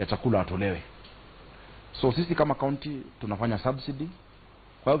ya chakula atolewe. So sisi kama county tunafanya subsidy.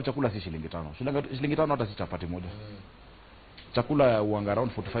 Kwa hiyo chakula si shilingi 5. Shilingi 5 hata si chapati moja. Chakula uanga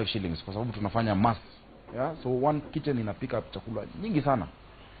around 45 shillings kwa sababu tunafanya mass. Yeah, so one kitchen inapika chakula nyingi sana.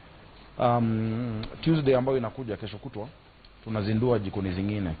 Tuesday ambayo inakuja kesho kutwa tunazindua jikoni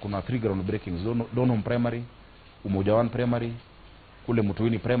zingine. Kuna 3 ground breakings, Donholm Primary, Umoja 1 Primary, kule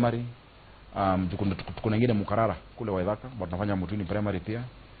Mutuini Primary, kuna nyingine Mukarara kule Waithaka, but tunafanya Mutuini Primary pia.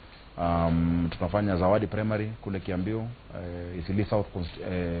 Tunafanya Zawadi Primary kule Kiambio, Isili South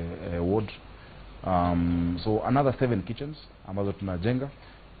Ward. So another 7 kitchens ambazo tunajenga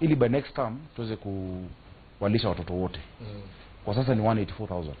ili by next term tuweze kuwalisha watoto wote. Kwa sasa ni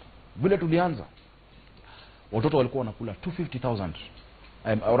 184,000. Vile tulianza watoto walikuwa wanakula 250,000.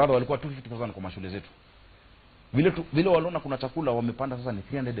 Au rather walikuwa 250,000 kwa mashule zetu. Vile waliona kuna chakula wamepanda, sasa ni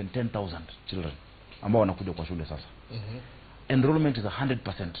 310,000 children ambao wanakuja kwa shule sasa. Enrollment is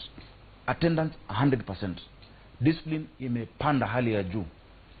 100%. Attendance 100%. Discipline imepanda hali ya juu.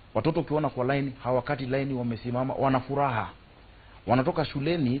 Watoto ukiona kwa line, hawakati line, wamesimama, wanafuraha. Wanatoka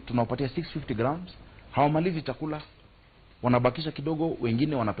shuleni tunawapatia 650 grams, hawamalizi chakula wanabakisha kidogo,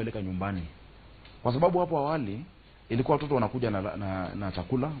 wengine wanapeleka nyumbani. Kwa sababu hapo awali ilikuwa watoto wanakuja na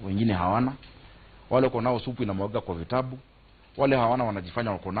chakula, wengine hawana. Wale wako nao supu inamwaga kwa vitabu. Wale hawana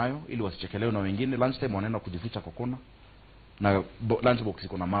wanajifanya wako nayo ili wasichekelewe na wengine. Lunch time wanaenda kujificha kwa kona. Na lunch box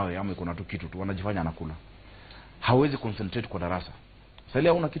iko na mawe ama iko na tu kitu tu, wanajifanya anakula. Hawezi concentrate kwa darasa. Sasa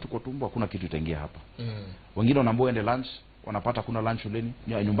hauna kitu kwa tumbo, hakuna kitu itaingia hapa. Wengine wanaambiwa ende lunch, wanapata kuna lunch shuleni,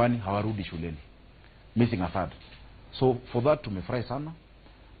 nyumbani hawarudi shuleni. Missing a third. So for that tumefurahi sana.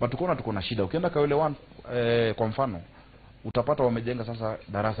 But tuko na shida. Ukienda Kawele 1 kwa mfano, utapata wamejenga sasa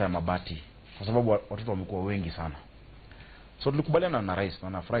darasa ya mabati kwa sababu watoto wamekuwa wengi sana. So tulikubaliana na rais na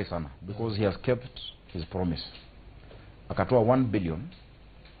nafurahi sana because he has kept his promise. Akatoa 1 billion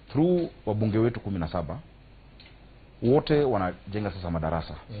through wabunge wetu 17. Wote wanajenga sasa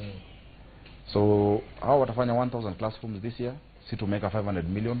madarasa. So hao watafanya 1000 classrooms this year. Si tumeka 500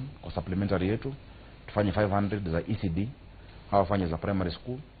 million kwa supplementary yetu. Tufanye 500 za ECD. Hao wafanye za primary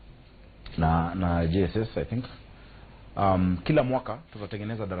school na JSS I think. Kila mwaka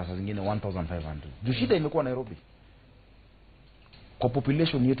tutatengeneza darasa zingine 1500. Juu shida imekuwa Nairobi. Kwa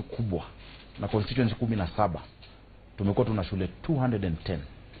population yetu kubwa na constituency 17 tumekuwa tuna shule 210.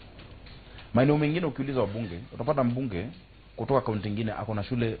 Maeneo mengine ukiuliza wabunge, utapata mbunge kutoka kaunti nyingine ako na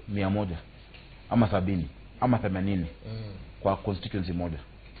shule 100 ama 70 ama 80 kwa constituency moja.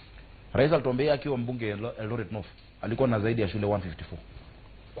 Rais alituambia akiwa mbunge Eldoret North alikuwa na zaidi ya shule 154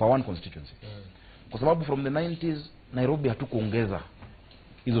 kwa one constituency. Kwa sababu from the 90s Nairobi hatukuongeza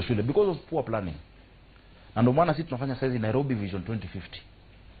hizo shule because of poor planning. Na ndio maana sisi tunafanya saizi Nairobi Vision 2050.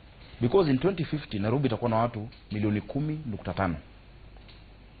 Because in 2050 Nairobi itakuwa na watu milioni 10.5.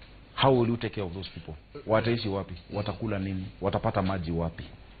 How will you take care of those people? Wataishi wapi? Watakula nini? Watapata maji wapi?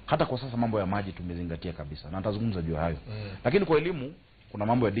 Hata kwa sasa mambo ya maji tumezingatia kabisa. Na nitazungumza juu hayo. Lakini kwa elimu kuna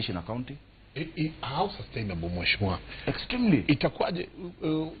mambo ya dish na county. How sustainable mheshimiwa? Extremely. Itakuwaje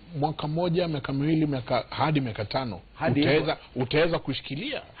mwaka mmoja, miaka miwili, hadi miaka 5? Utaweza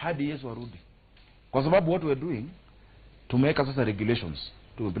kushikilia hadi Yesu arudi? Kwa sababu what we are doing, tumeweka sasa regulations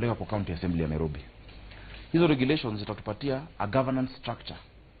tumepeleka kwa county assembly ya Nairobi. Hizo regulations zitatupatia a governance structure.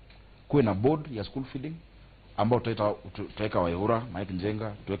 Kuwe na board ya school feeding ambao tutaweka Waihura, Mike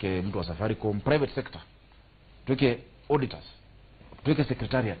Njenga, tuweke mtu wa Safaricom, private sector. Tuweke auditors. Tuweke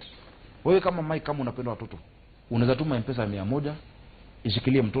secretariat. Wewe kama Mike, kama unapenda watoto, unaweza tuma M-Pesa 100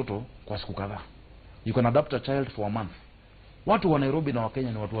 ishikilie mtoto kwa siku kadhaa. You can adopt a child for a month. Watu wa Nairobi na wa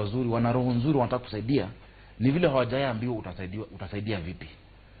Kenya ni watu wazuri, wana roho nzuri, wanataka kusaidia. Ni vile hawajaambiwa utasaidia vipi.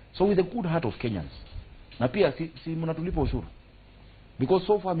 So with the good heart of Kenyans. Na pia si mnatulipa ushuru. Because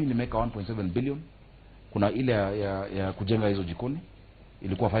so far mimi nimeka 1.7 billion. Kuna ile ya kujenga hizo jikoni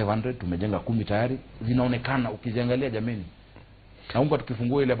ilikuwa 500, tumejenga 10 tayari. Zinaonekana ukiziangalia jameni. Naomba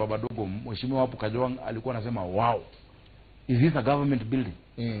tukifungua ile baba dogo, mheshimiwa hapo Kajwang alikuwa anasema wow, is this a government building?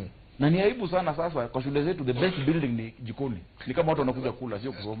 Na ni aibu sana sasa kwa shule zetu the best building ni jikoni. Ni kama watu wanakuja kula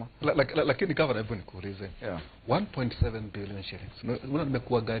sio kusoma. Lakini governor, hebu nikuulize. 1.7 billion shillings.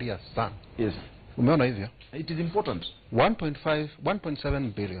 Nimekuangalia sana. Yes. Umeona hivyo? It is important.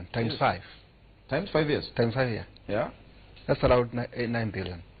 1.7 billion times 5. Times 5 years. Times 5 years. Yeah. That's around 9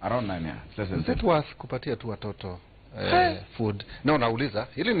 billion. Around 9, yeah. Is it worth kupatia tu watoto food? No, nauliza.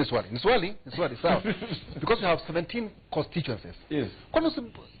 Hili ni swali. Sawa. Because you have 17 constituencies. Yes. Kwani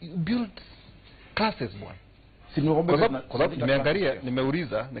build classes bwana? Si niombe kwa sababu nimeangalia,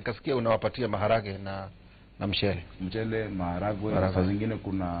 nimeuliza, nikasikia unawapatia maharage na mchele, maharagwe, saa zingine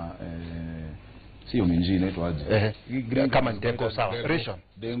kuna sio minji inaitwa aje? Kama ndengo, sawa. Ration.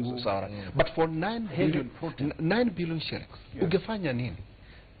 Dengu, sawa. But for 9 billion shillings, ungefanya nini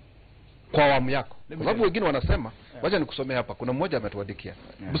kwa awamu yako? Kwa sababu wengine wanasema, wacha nikusomea hapa. Kuna mmoja ametuandikia.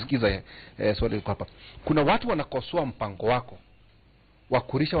 Busikiza swali liko hapa. Kuna watu wanakosoa mpango wako wa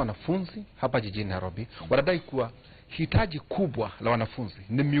kulisha wanafunzi hapa jijini Nairobi. Wanadai kuwa hitaji kubwa la wanafunzi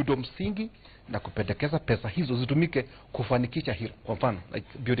ni miundo msingi na kupendekeza pesa hizo zitumike kufanikisha hilo. Kwa mfano,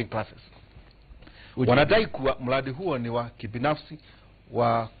 like building classes. Wanadai kuwa mradi huo ni wa kibinafsi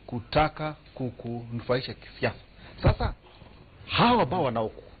wa kutaka kunufaisha kisiasa. Sasa hawa ambao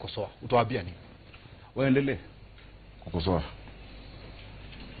wanaokukosoa utawaambia nini? Waendelee kukosoa.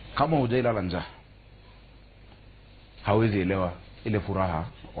 Kama hujailala njaa, hawezi elewa ile furaha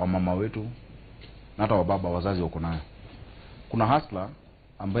wa mama wetu na hata wa baba wazazi wako nayo. Kuna hustler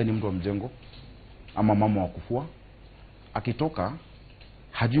ambaye ni mtu wa mjengo ama mama wa kufua, akitoka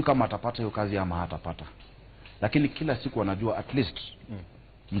hajui kama atapata hiyo kazi ama hatapata, lakini kila siku anajua at least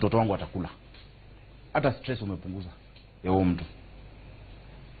mtoto wangu atakula. Hata stress umepunguza ya huyo mtu.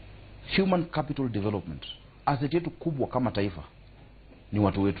 Human capital development, asset yetu kubwa kama taifa ni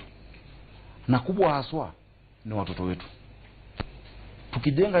watu wetu, na kubwa haswa ni watoto wetu.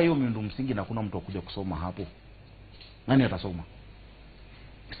 Tukijenga hiyo miundo msingi na kuna mtu akuja kusoma hapo, nani atasoma?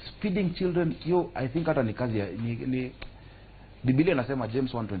 Feeding children, hiyo I think hata ni kazi ya ni Biblia inasema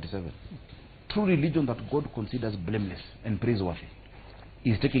James 1:27, true religion that God considers blameless and praiseworthy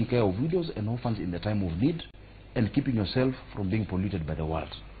is taking care of widows and orphans in the time of need and keeping yourself from being polluted by the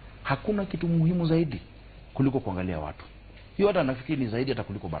world. Hakuna kitu muhimu zaidi kuliko kuangalia watu. Hiyo hata nafikiri ni zaidi hata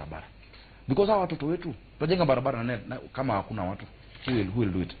kuliko barabara. Because hawa watoto wetu tunajenga barabara na kama hakuna watu, who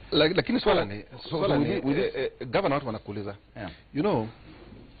will do it? Lakini swala ni governor watu wanakuuliza, you know,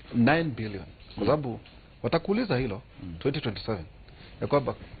 9 billion kwa sababu watakuuliza hilo 2027 ya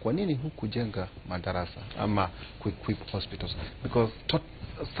kwamba kwa nini hukujenga madarasa ama equip hospitals, because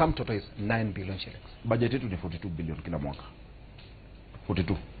sum total is 9 billion shillings. Budget yetu ni 42 billion kila mwaka.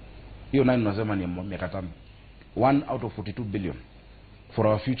 42. Hiyo 9 unasema ni miaka 5. 1 out of 42 billion for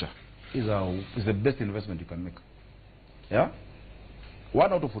our future is the best investment you can make. Yeah?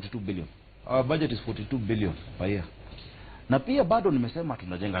 1 out of 42 billion. Our budget is 42 billion per year. Na pia bado nimesema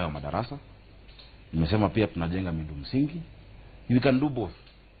tunajenga hayo madarasa. Nimesema pia tunajenga miundo msingi. We can do both.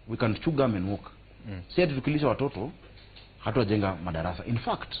 We can chew gum and walk. Si ati tukilisha watoto hatujenga madarasa. In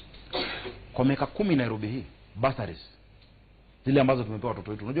fact, kwa miaka 10 Nairobi hii, bursaries zile ambazo tumepewa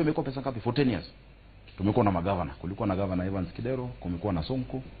watoto wetu, unajua imekuwa pesa ngapi? For 10 years. Tumekuwa na magavana. Kulikuwa na governor Evans Kidero, kumekuwa na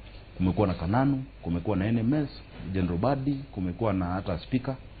Sonko, kumekuwa na Kananu, kumekuwa na NMS, General Badi, kumekuwa na hata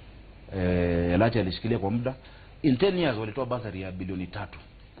speaker. Elachi alishikilia kwa muda. In 10 years walitoa bursary ya bilioni 3.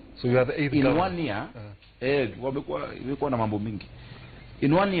 So you are the 8th in government. 1 year. Wamekuwa na mambo mingi.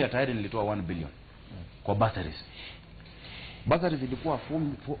 In 1 year tayari nilitoa 1 billion kwa bursaries. Bursaries ilikuwa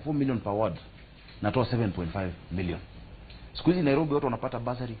 4 million per ward. Natoa 7.5 million. Siku hizi Nairobi watu wanapata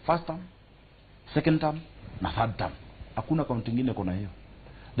bursary first term, second term na third term. Hakuna kaunti nyingine kuna hiyo.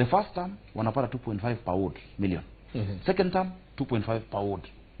 The first term wanapata 2.5 per ward million. Second term 2.5 per ward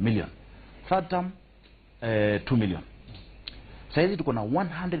million. Third term 2 million. Sasa hizi tuko na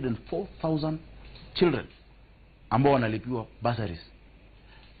 104,000 children ambao wanalipiwa bursaries.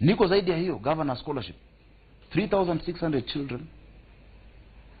 Niko zaidi ya hiyo governor scholarship. 3,600 children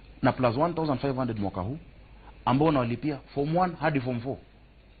na plus 1,500 mwaka huu ambao wanalipia form 1 hadi form 4.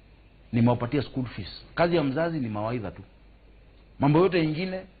 Nimewapatia school fees. Kazi ya mzazi ni mawaidha tu. Mambo yote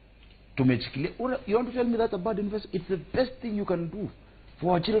mengine tumechikilia. You want to tell me that's a bad investment? It's the best thing you can do for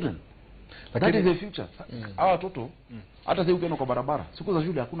our children. That is the future. Hawa watoto hata sasa ukienda kwa barabara, siku za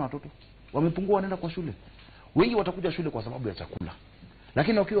shule hakuna watoto. Wamepungua wanaenda kwa shule. Wengi watakuja shule kwa sababu ya chakula.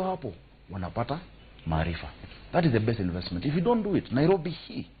 Lakini wakiwa hapo wanapata maarifa. That is the best investment. If you don't do it, Nairobi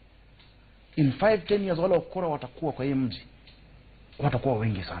hii in 5-10 years wale wakora watakuwa kwa hii mji. Watakuwa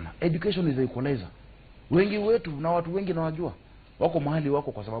wengi sana. Education is the equalizer. Wengi wetu na watu wengi na wajua wako mahali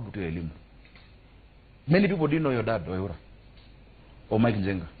wako kwa sababu tu ya elimu. Many people didn't know your dad Oyura or Mike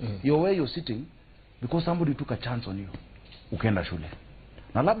Njenga. You're where you're sitting because somebody took a chance on you. Ukaenda shule.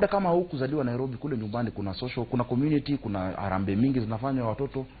 Na labda kama hukuzaliwa Nairobi, kule nyumbani kuna social, kuna community, kuna harambee mingi zinafanywa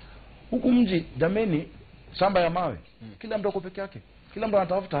watoto. Huku mji jameni shamba ya mawe. Kila mtu ako peke yake. Kila mtu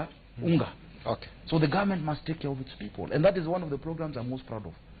anatafuta unga. Okay. So the government must take care of its people, and that is one of the programs I'm most proud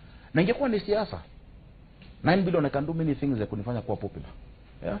of. Na ingekuwa ni siasa, 9 billion can do many things za kunifanya kuwa popular.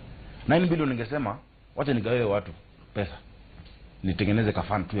 Yeah? 9 billion ningesema wacha nigawe watu pesa. Nitengeneze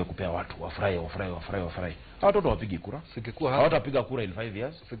kafani tu ya kupea watu wafurahi. Watoto wapige kura. Hawatapiga kura in 5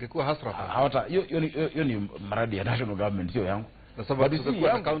 years. Singekuwa hasra. Hawata hiyo ni maradi ya national government, sio yangu. Na sababu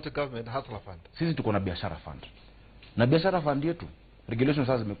singekuwa county government hasra fund. Sisi tuko na biashara fund. Na biashara fund yetu regulations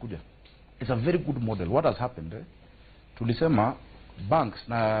sasa zimekuja. It's a very good model. What has happened? Tulisema banks,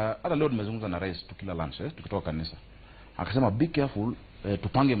 na hata leo nimezungumza na rais tukila lunch tukitoka kanisa. Akasema be careful,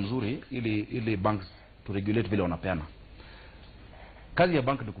 tupange mzuri ili banks to regulate vile wanapeana. Kazi ya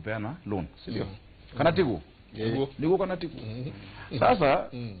bank ni kupeana loan, si ndio? Kanatigu. Niko kanatigu. Sasa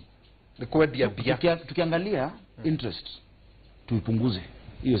ni kwa dia tukiangalia interest tuipunguze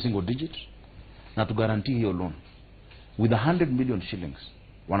hiyo single digit na tu guarantee hiyo loan with 100 million shillings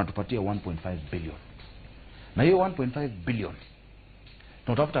wanatupatia 1.5 billion. Na hiyo 1.5 billion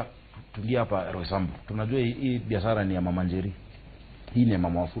tunatafuta tuingia hapa Roysambu. Tunajua hii biashara ni ya Mama Njeri. Hii ni ya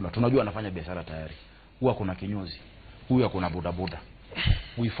Mama Wafula. Tunajua anafanya biashara tayari. Huwa kuna kinyozi. Huyu kuna bodaboda.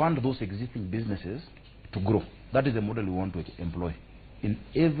 We fund those existing businesses to grow. That is the model we want to employ in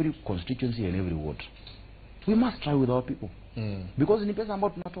every constituency and every ward. We must try with our people. Because ni pesa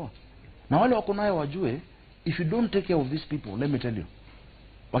ambayo tunatoa. Na wale wako nayo wajue, if you don't take care of these people, let me tell you,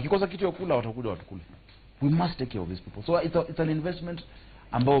 wakikosa kitu ya kula watakuja watukule. We must take care of these people. So it's an investment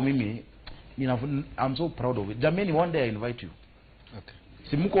ambao mimi I'm so proud of it. Jamani, one day I invite you. Okay.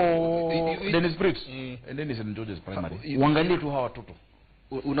 Simuko Dennis Briggs and Dennis and George's primary. Uangalie tu hawa watoto.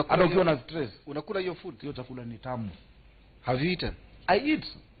 Hata ukiwa na stress, unakula hiyo food. Hiyo chakula ni tamu. Have you eaten? I eat.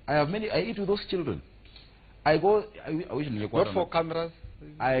 I eat with those children. I wish nilikuwa. Not for cameras.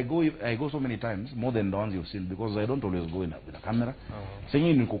 I go so many times, more than the ones you've seen, because I don't always go with a camera.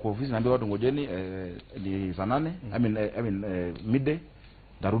 Saying niko kwa ofisi naambia watu ngojeni ni saa 8, I mean midday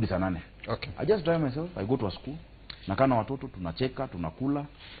darudi saa 8. Okay. I just drive myself, I go to a school. Nakaa na watoto tunacheka, tunakula.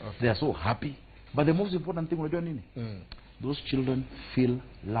 Okay. They are so happy. But the most important thing unajua nini? Those children feel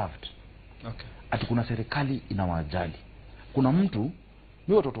loved. Okay. Ati kuna serikali inawajali. Kuna mtu,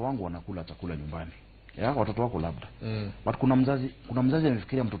 mimi watoto wangu wanakula chakula nyumbani. Watoto wako labda. But kuna mzazi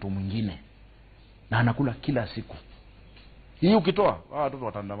amefikiria mtoto mwingine na anakula kila siku. Hii ukitoa, watoto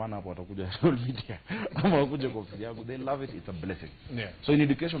watandamana hapo, watakuja social media ama wakuje kwa ofisi yangu. They love it, it's a blessing. Yeah. So in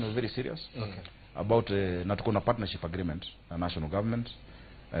education we're very serious about na tuko na partnership agreement na national government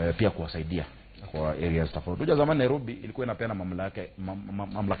pia kuwasaidia kwa areas tofauti. Unajua zamani Nairobi ilikuwa inapeana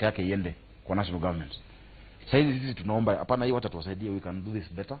mamlaka yake iende kwa national government. Sasa hizi sisi tunaomba hapana, hii wacha tuwasaidie, we can do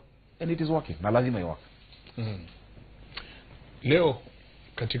this better and it is working, na lazima iwake. Leo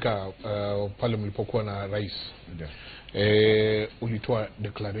katika pale mlipokuwa na rais, ulitoa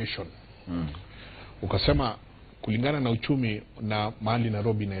declaration. Ukasema kulingana na uchumi na mahali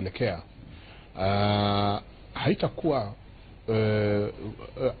Nairobi inaelekea, haitakuwa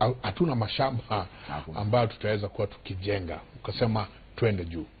hatuna mashamba ambayo tutaweza kuwa tukijenga. Ukasema twende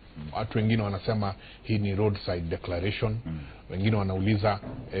juu. Watu wengine wanasema hii ni roadside declaration. Wengine wanauliza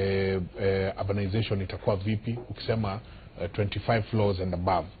urbanization itakuwa vipi ukisema 25 floors and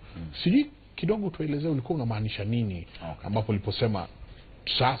above. Sijui kidogo tuelezee ulikuwa unamaanisha nini ambapo uliposema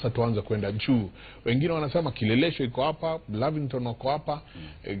sasa tuanze kwenda juu. Wengine wanasema Kilelesho iko hapa, Lavington wako hapa.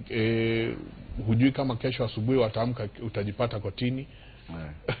 Hujui kama kesho asubuhi wataamka utajipata kotini.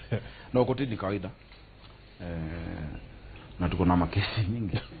 Na kotini kawaida. Na tuko na makesi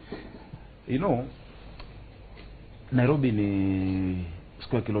nyingi. You know, Nairobi ni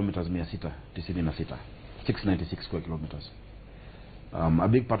square kilometers 696. 696 square kilometers. A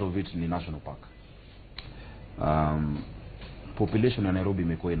big part of it ni national park. Population ya Nairobi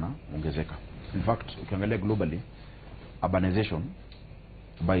imekuwa inaongezeka. In fact, ukiangalia globally, urbanization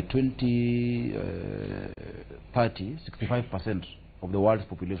by 2030, 65% of the world's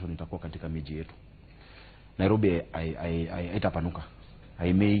population itakuwa katika miji yetu. Nairobi haitapanuka.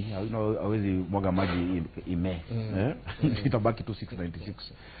 Haimei, hawezi mwaga maji ime. Itabaki tu 696.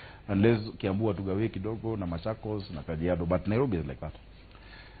 Unless Kiambu tugawe kidogo na Machakos na Kajiado, but Nairobi is like that.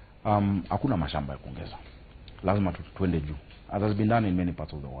 Hakuna mashamba ya kuongeza. Lazima tuende juu. As has been done in many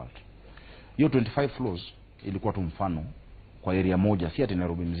parts of the world. Hiyo 25 floors ilikuwa tu mfano kwa area moja, si ati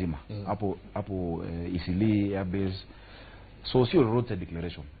Nairobi mzima. Hapo Eastleigh, Airbase. So sio roadside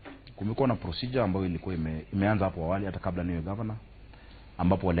declaration. Kumekuwa na procedure ambayo ilikuwa imeanza hapo awali hata kabla niwe governor,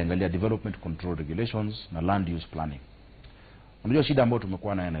 ambapo waliangalia development control regulations na land use planning. Unajua shida ambayo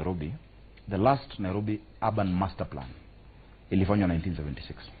tumekuwa nayo Nairobi, the last Nairobi urban master plan ilifanywa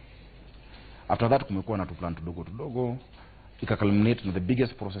 1976. After that kumekuwa na plan tudogo ikaculminate na the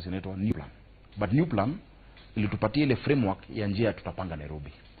biggest process inaitwa new plan. But new plan ilitupatia ile framework ya njia tutapanga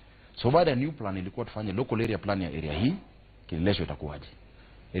Nairobi. So baada ya new plan ilikuwa tufanye local area plan ya area hii, Kilelesho itakuwaje,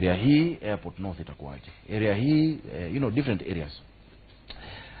 area hii Airport North itakuwaje, area hii different areas.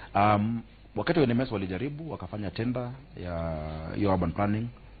 Wakati wa NMS walijaribu wakafanya tender ya hiyo urban planning,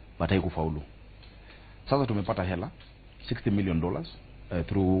 but haikufaulu. Sasa tumepata hela $60 million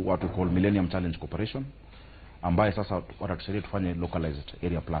through what we call Millennium Challenge Corporation, ambaye sasa watatusaidia tufanye localized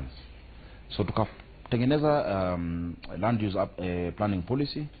area plans. So tukatengeneza land use planning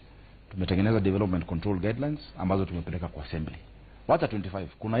policy, tumetengeneza development control guidelines ambazo tumepeleka kwa assembly. Wacha 25,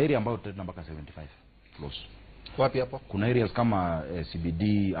 kuna area ambayo tutaenda mpaka 75 floors. Wapi hapo? Kuna areas kama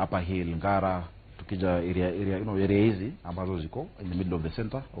CBD, Upper Hill, Ngara, tukija area hizi ambazo ziko in the middle of the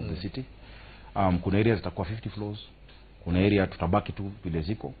center of the city. Kuna areas zitakuwa 50 floors. Kuna area tutabaki tu vile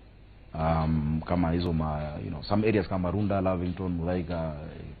ziko. Kama hizo some areas kama Runda, Lavington, Muthaiga,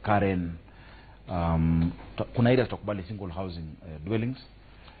 Karen. Kuna areas tutakubali single housing dwellings.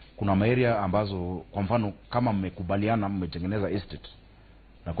 Kuna area ambazo kwa mfano kama mmekubaliana mmetengeneza estate,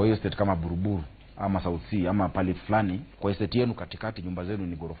 na kwa hiyo estate kama Buruburu ama South Sea ama pale fulani, kwa estate yenu katikati nyumba zenu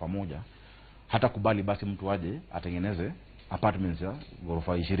ni gorofa moja, hata kubali basi mtu aje atengeneze apartments ya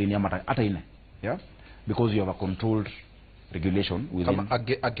gorofa 20 ama hata 4, yeah, because you have a controlled regulation within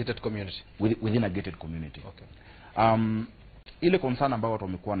a gated community, within a gated community. Okay. Ile concern ambayo watu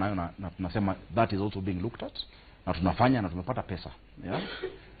wamekuwa nayo na tunasema that is also being looked at, na tunafanya na tumepata pesa, yeah.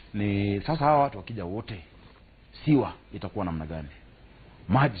 Ni sasa hawa watu wakija wote, siwa itakuwa namna gani,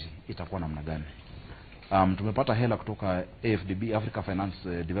 maji itakuwa namna gani, Tumepata hela kutoka AFDB, Africa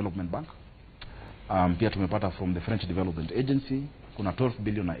Finance Development Bank. Pia tumepata from the French Development Agency, kuna 12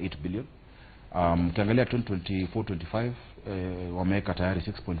 billion na 8 billion. Ukiangalia 2024-25 wameweka tayari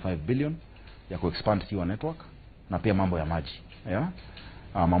 6.5 billion ya ku-expand sewer network na pia mambo ya maji.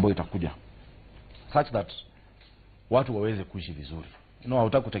 Mambo itakuja such that watu waweze kuishi vizuri.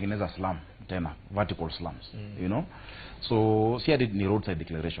 Hautaki kutengeneza slum tena, vertical slums. So si ni roadside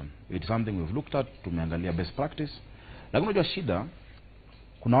declaration. It's something we've looked at, tumeangalia best practice. Lakini unajua shida,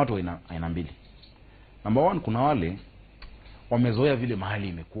 kuna watu aina mbili. Number one, kuna wale wamezoea vile mahali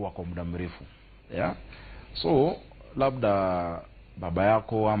imekuwa kwa muda mrefu. So labda baba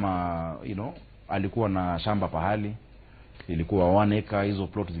yako ama alikuwa na shamba pahali, ilikuwa 1 acre, hizo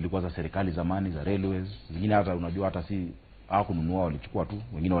plot zilikuwa za serikali zamani, za railways. Zingine hata unajua hata si hawakununua, walichukua tu,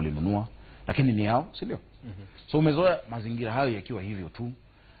 wengine walinunua, lakini ni hao, si ndio? So umezoea mazingira hayo yakiwa hivyo tu.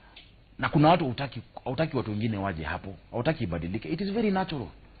 Na kuna watu hutaki watu wengine waje hapo, hutaki ibadilike. It is very natural.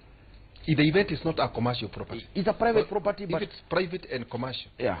 If the event is not a commercial property, it's a private property, but it's private and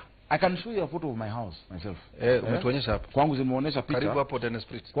commercial. I can show you a photo of my house myself. Umetuonyesha hapo. Kwangu zimeonyesha picha. Karibu hapo Dennis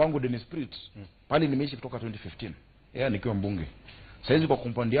Sprit. Kwangu Dennis Sprit. Pale nimeishi kutoka 2015. Nikiwa mbunge. Saizi kwa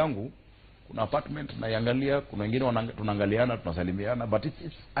compound yangu kuna apartment naiangalia, kuna wengine tunaangaliana, tunasalimiana, but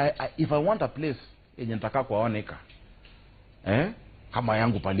if I want a place yenye nitakaa kwa 1 acre, kama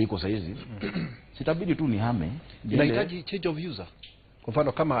yangu paliko saizi, sitabidi tu nihame. Inahitaji change of user. Kwa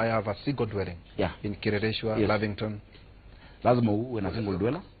mfano kama I have a single dwelling in Kiririmbi, Lavington, lazima uwe na single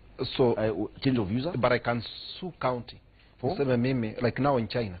dweller. So change of user, but I can sue county. Sema mimi like now in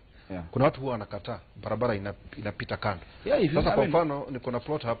China. Kuna watu huwa wanakataa barabara inapita kando. Sasa kwa mfano niko na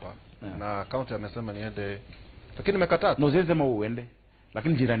plot hapa na county amesema niende, lakini nimekataa. Sema uende,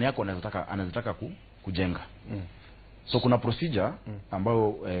 lakini jirani yako anazitaka kujenga. So kuna procedure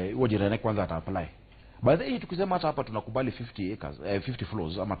ambayo huo jirani kwanza ata apply. By the way, tukisema hata hapa tunakubali 50 acres, 50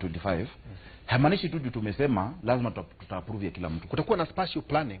 floors ama 25, haimaanishi tu tumesema lazima tuta-approve ya kila mtu. Kutakuwa na spatial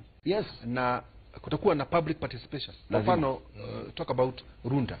planning. Yes. Na kutakuwa na public participation. Kwa mfano talk about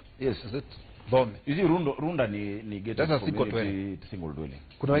Runda. Yes. Is it Dhome? Hizi Runda ni gated single dwelling.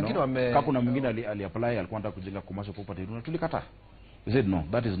 Kuna wengine kama kuna mwingine ali-apply alikuwa anataka kujenga commercial property Runda, tulikataa. We said no,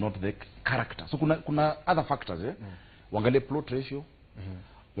 that is not the character. So kuna other factors Waangalie plot ratio.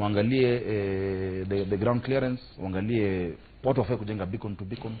 Waangalie the ground clearance, waangalie watu wafai kujenga beacon to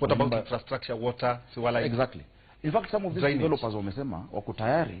beacon. What about infrastructure, water, siwala? Exactly. In fact, some of these developers wamesema wako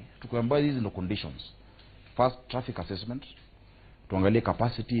tayari tukiambia hizi no conditions. First, traffic assessment. Tuangalie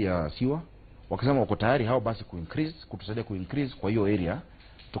capacity ya siwa. Wakisema wako tayari hao basi kutusaidia ku-increase kwa hiyo area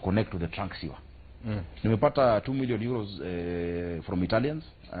to connect to the trunk siwa. Nimepata 2 million euros from Italians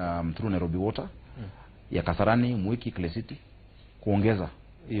through Nairobi Water ya Kasarani, Mwiki, Clay City kuongeza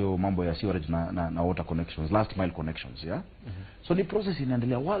hiyo mambo ya sewerage na water connections, last mile connections, so ni process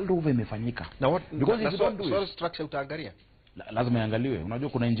inaendelea world over imefanyika. Because if you don't do it, structure utaangalia, lazima iangaliwe. Unajua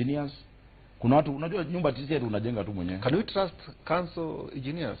kuna engineers, kuna watu, unajua nyumba tisi yetu unajenga tu mwenyewe. Can we trust council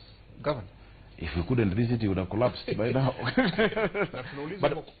engineers, governor? If you couldn't, this city would have collapsed by now. Na tunauliza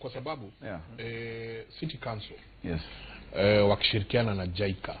kwa sababu city council wakishirikiana na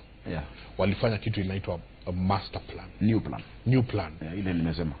JICA walifanya kitu inaitwa a master plan, new plan. Ile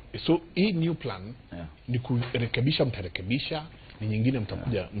nimesema. So hii new plan ni kurekebisha, mtarekebisha, ni nyingine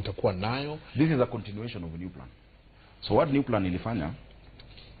mtakuwa nayo. This is a continuation of a new plan. So what new plan ilifanya,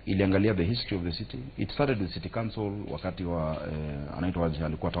 iliangalia the history of the city. It started with city council wakati wa anaitwa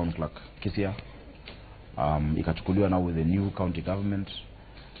alikuwa town clerk Kisia. Ikachukuliwa now with the new county government,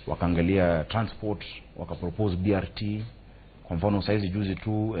 wakaangalia transport, wakapropose BRT. Kwa mfano saizi juzi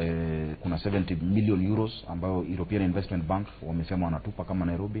tu kuna 70 million euros ambayo European Investment Bank wamesema wanatupa kama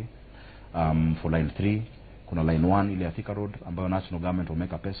Nairobi for line 3. Kuna line 1 ile ya Thika Road ambayo national government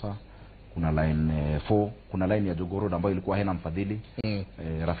wameka pesa. Kuna line 4, kuna line ya Jogoo Road ambayo ilikuwa haina mfadhili.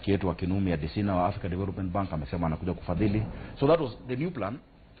 Rafiki yetu wa Kinumi ya Desina wa Africa Development Bank amesema anakuja kufadhili. So that was the new plan,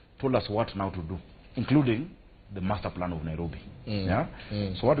 told us what now to do, including the master plan of Nairobi.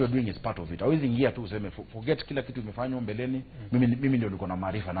 So what we are doing is part of it. Hawezi ingia tu useme forget kila kitu imefanywa mbeleni. Mimi ndio niko na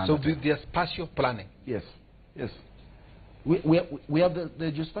maarifa nani. So the spatial planning. Yes. We have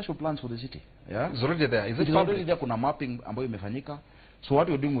the geospatial plans for the city. It's already there. Is it already there? Kuna mapping ambayo imefanyika. So what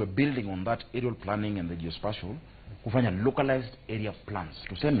we're doing, we're building on that aerial planning and the geospatial kufanya localized area plans.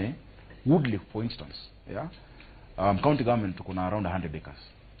 Tuseme Woodley for instance, county government tuko na around 100 acres.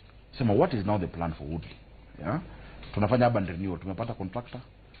 Sema what is now the plan for Woodley? Tunafanya urban renewal. Tumepata contractor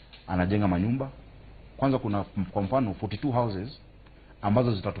anajenga manyumba. Kwanza kuna kwa mfano 42 houses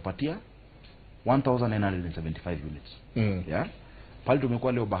ambazo zitatupatia 1975 units. Pale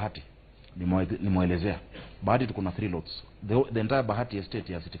tumekuwa leo Bahati nimeelezea. Bahati tuko na 3 lots. The entire Bahati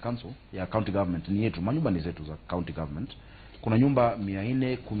estate ya city council ya county government ni yetu, manyumba ni zetu za county government. Kuna nyumba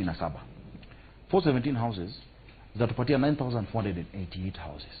 417. 417 houses zitatupatia 9488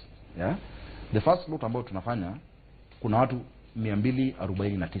 houses. Yeah? The first lot ambayo tunafanya kuna watu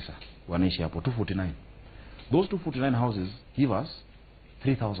 249 wanaishi hapo, 249. Those 249 houses give us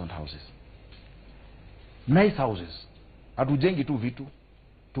 3000 houses. Nice houses. Hatujengi tu vitu,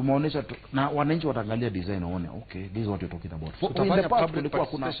 tumeonesha na wananchi wataangalia design waone, okay, this is what you're talking about. In the past kulikuwa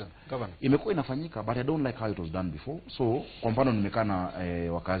kuna imekuwa inafanyika, but I don't like how it was done before. So kwa mfano nimekaa na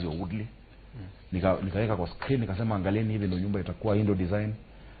wakazi wa Woodley, nikaweka kwa screen nikasema angalieni, hivi ndio nyumba itakuwa, hii ndio design.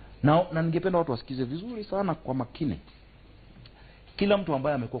 Na ningependa watu wasikize vizuri sana kwa makini. Kila mtu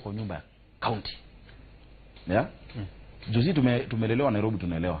ambaye amekuwa kwa nyumba ya county, yeah? Juzi tumelelewa Nairobi,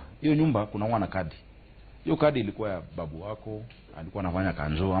 tunaelewa. Hiyo nyumba kuna wana kadi. Hiyo kadi ilikuwa ya babu wako, alikuwa anafanya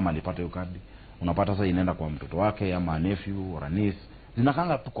kanjo ama alipata hiyo kadi. Unapata sasa inaenda kwa mtoto wake ama nephew or niece.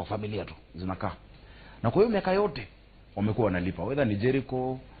 Zinakanga tu kwa familia tu, zinakaa. Na kwa hiyo miaka yote wamekuwa wanalipa, whether ni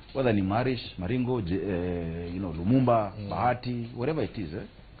Jericho, whether ni Marish, Maringo, Lumumba, Bahati, whatever it is,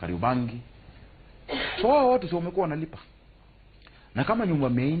 Kariobangi. So watu sio wamekuwa wanalipa. Na kama nyumba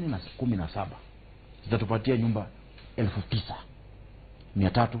 417 zitatupatia nyumba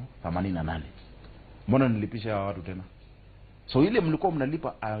 9388. Mbona nilipisha watu tena? So ile mlikuwa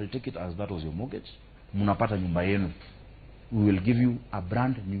mnalipa, I'll take it as that was your mortgage. Mnapata nyumba yenu. We will give you a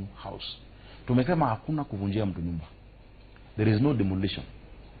brand new house. Tumesema hakuna kuvunjia mtu nyumba. There is no demolition.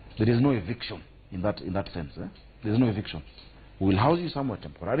 There is no eviction in that sense. There is no eviction. We will house you somewhere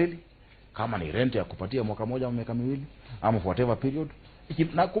temporarily. Kama ni rent ya kupatia mwaka moja au miaka miwili ama for whatever period.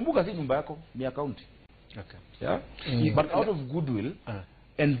 Na kumbuka si nyumba yako, ni account. Okay. Yeah? But out of goodwill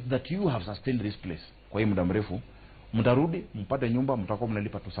and that you have sustained this place kwa hii muda mrefu, mtarudi mpate nyumba, mtakuwa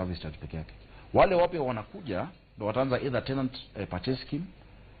mnalipa tu service charge peke yake. Wale wapya wanakuja ndio wataanza either tenant purchase scheme,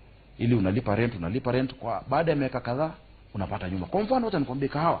 ili unalipa rent kwa baada ya miaka kadhaa unapata nyumba. Kwa mfano hata nikwambie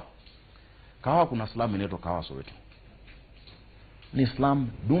Kahawa kuna slum inaitwa Kahawa Soweto. Ni slum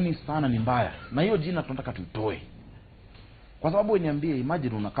duni sana, ni mbaya. Na hiyo jina tunataka tuitoe. Kwa sababu niambie,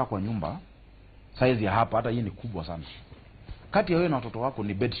 imagine unakaa kwa nyumba size ya hapa, hata hii ni kubwa sana. Kati ya wewe na watoto wako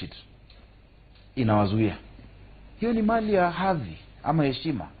ni bedsheet inawazuia. Hiyo ni mali ya hadhi ama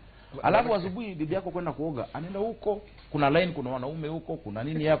heshima. Alafu asubuhi bibi yako kwenda kuoga, anaenda huko, kuna line, kuna wanaume huko, kuna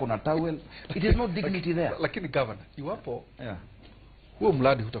nini yako na towel. It is not dignity there. Lakini governor, iwapo huo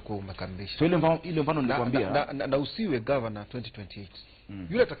mradi hutakuwa umekamilisha. So ile mfano nilikwambia na usiwe governor 2028.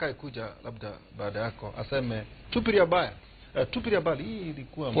 Yule atakayekuja labda baada yako aseme tupilia bali hii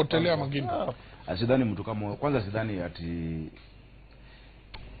ilikuwa potelea magini. Asidhani mtu kama kwanza, sidhani ati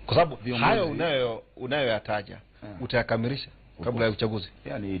kwa sababu hayo unayoyataja utayakamilisha kabla ya uchaguzi.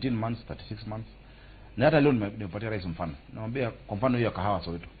 Yani 18 months, 36 months. Na hata leo nimepatia rais mfano. Namwambia kwa mfano hiyo Kahawa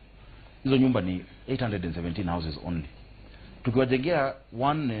Soweto, hizo nyumba ni 817 houses only. Tukiwajengea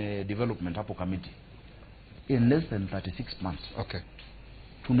one development hapo committee in less than 36 months. Okay.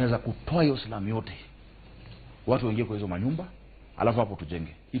 Tunaweza kutoa hiyo slum yote, watu waingie kwa hizo manyumba, alafu hapo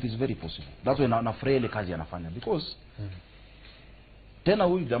tujenge. It is very possible. That's why na Frele kazi anafanya because tena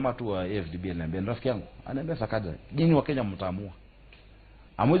huyu jamaa tu wa AFDB ananiambia, rafiki yangu ananiambia, Sakaja, nyinyi wa Kenya mtaamua.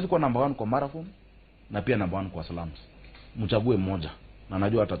 Amwezi kuwa number 1 kwa marathon na pia number 1 kwa slums. Mchague mmoja na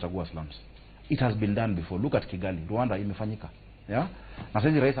najua atachagua slums. It has been done before. Look at Kigali, Rwanda, imefanyika. Yeah? Na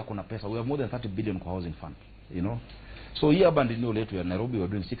sasa rais kuna pesa. We have more than 30 billion kwa housing fund, you know. So hii hapa ndio letu ya Nairobi, we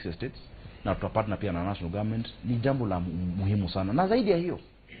are doing 6 estates na tutapartner pia na national government. Ni jambo la muhimu sana. Na zaidi ya hiyo,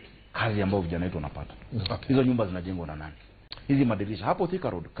 kazi ambayo vijana wetu wanapata. Hizo nyumba zinajengwa na nani? Hizi madirisha hapo Thika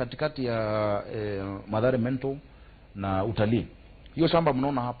Road katikati ya Mathare Mental na Utalii. Hiyo shamba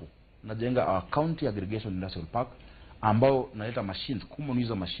mnaona hapo, najenga county aggregation industrial park ambao naleta machines,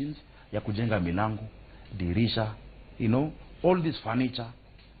 hizo machines ya kujenga milango, dirisha, you know, all this furniture.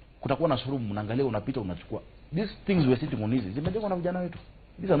 Kutakuwa na showroom, mnaangalia, unapita, unachukua. These things we sitting on hizi zimejengwa na vijana wetu.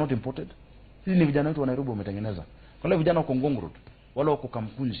 These are not imported. Hizi ni vijana wetu wa Nairobi wametengeneza. Wale vijana wako Ngong Road, wale wako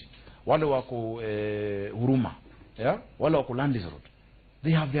Kamkunji, wale wako Huruma, yeah, wale wako Landis Road.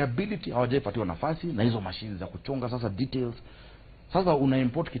 They have the ability, hawajapatiwa nafasi na hizo machines za kuchonga sasa details. Sasa una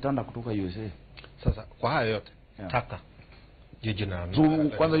import kitanda kutoka USA. Sasa kwa hayo yote, taka jiji na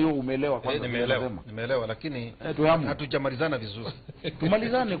kwanza hiyo umeelewa kwanza. Nimeelewa lakini hatujamalizana vizuri.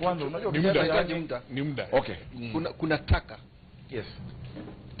 Tumalizane kwanza, unajua ni muda. Okay. Kuna taka. Yes.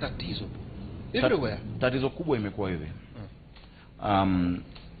 Tatizo everywhere. Tatizo kubwa imekuwa hivi.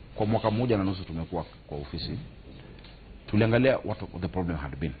 Kwa mwaka mmoja na nusu tumekuwa kwa ofisi. Tuliangalia what the problem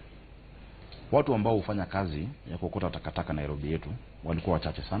had been. Watu ambao hufanya kazi ya kokota takataka Nairobi yetu walikuwa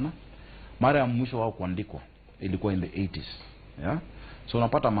wachache sana. Mara ya mwisho wao kuandikwa ilikuwa in the 80s. Yeah? So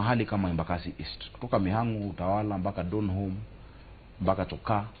unapata mahali kama Embakasi East, kutoka Mihangu, Utawala mpaka Donholm mpaka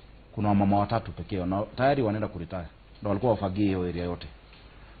Choka, kuna wamama watatu pekee na tayari wanaenda kuretire. Ndio walikuwa wafagie hiyo area yote.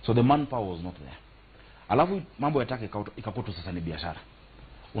 So the manpower was not there. Alafu mambo ya taka ikakuwa sasa ni biashara.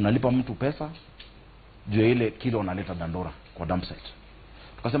 Unalipa mtu pesa juu ile kilo unaleta Dandora kwa dump site.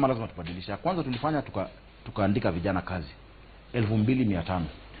 Tukasema lazima tubadilishe. Kwanza tulifanya tukaandika vijana kazi 2500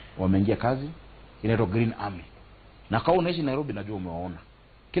 wameingia kazi, inaitwa Green Army. Na kama unaishi Nairobi najua umewaona.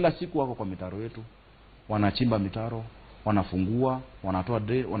 Kila siku wako kwa mitaro yetu, wanachimba mitaro, wanafungua,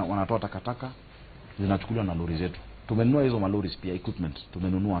 wanatoa takataka, zinachukuliwa na lori zetu. Tumenunua hizo malori pia, equipment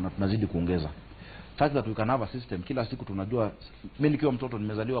tumenunua na tunazidi kuongeza. Fact that we can have a system, kila siku tunajua. Mimi nikiwa mtoto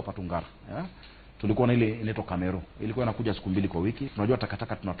nimezaliwa hapa Tungara, yeah? Tulikuwa na ile inaitwa Kamero, ilikuwa inakuja siku 2 kwa wiki. Tunajua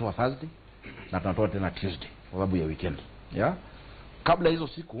takataka tunatoa Thursday na tunatoa tena Tuesday kwa sababu ya weekend, yeah? Kabla hizo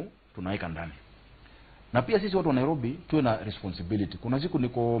siku tunaweka ndani. Na pia sisi watu wa Nairobi tuwe na responsibility. Kuna siku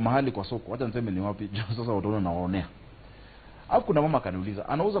niko mahali kwa soko, acha niseme ni wapi, sasa watu wanaona. Hapo kuna mama kaniuliza,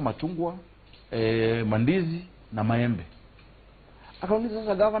 anauza machungwa, mandizi na maembe. Akauliza,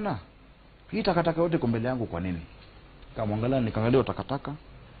 sasa governor, hii takataka yote mbele yangu kwa nini? Kamwangalia, nikaangalia takataka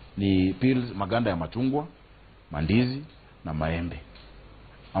ni peels, maganda ya machungwa, mandizi na maembe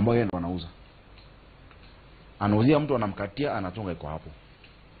ambayo yeye ndo anauza. Anauzia mtu, anamkatia, anachonga iko hapo.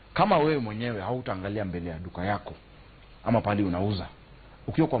 Kama wewe mwenyewe hautaangalia mbele ya duka yako ama pali unauza,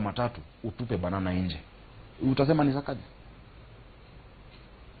 ukiwa kwa matatu utupe banana nje, utasema ni Sakaja?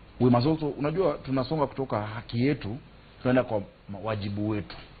 We must also, unajua tunasonga kutoka haki yetu tunaenda kwa wajibu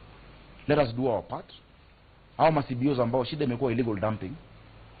wetu. Let us do our part. Hao masibios ambao shida imekuwa illegal dumping,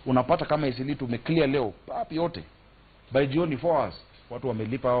 unapata kama isili tumeclear leo papi yote, by jioni 4 hours watu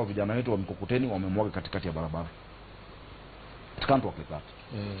wamelipa, hao vijana wetu wa mkokoteni wamemwaga katikati ya barabara. It can't work like that.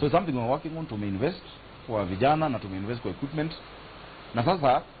 So it's something we're working on. Tumeinvest kwa vijana na tumeinvest kwa equipment. Na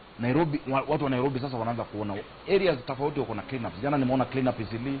sasa Nairobi, watu wa Nairobi sasa wanaanza kuona areas tofauti wako na clean up. Jana nimeona clean up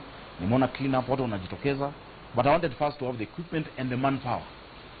isili, nimeona clean up watu wanajitokeza. But I wanted first to have the equipment and the manpower.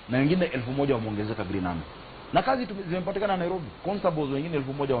 Na wengine 1000 wameongezeka Green Army. Na kazi zimepatikana Nairobi. Constables wengine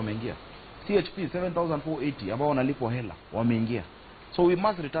 1000 wameingia. CHP 7480 ambao wanalipwa hela wameingia. So we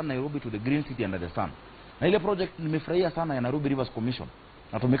must return Nairobi to the green city under the sun. Na ile project nimefurahia sana ya Nairobi Rivers Commission.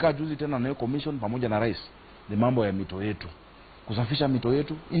 Na tumekaa juzi tena na hiyo commission pamoja na rais. Ni mambo ya mito yetu. Kusafisha mito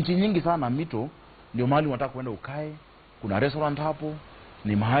yetu. Nchi nyingi sana mito ndio mahali unataka kwenda ukae. Kuna restaurant hapo,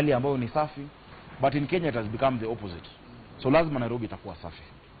 ni mahali ambayo ni safi. But in Kenya it has become the opposite. So lazima Nairobi itakuwa safi.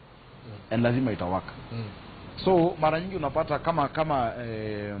 And lazima itawaka. So mara nyingi unapata kama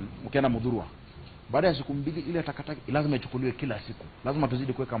ukienda Mudhurwa, baada ya siku 2 ile takataka lazima ichukuliwe kila siku. Lazima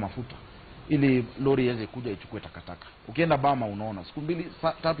tuzidi kuweka mafuta ili lori iweze kuja ichukue takataka. Ukienda Bama unaona siku 2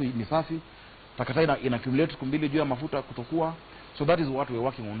 3 ni safi, takataka ina accumulate siku 2 juu ya mafuta kutokuwa. So that is what we are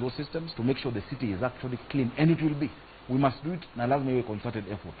working on, those systems to make sure the city is actually clean, and it will be. We must do it, na lazima iwe concerted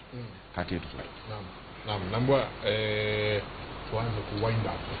effort kati yetu. Naam, nambwa tuanze kuwind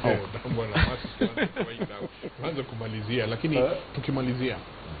up. Nambwa na masi tuanze kuwind up. Tuanze kumalizia, lakini tukimalizia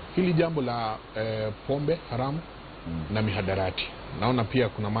hili jambo la pombe haramu na mihadarati. Naona pia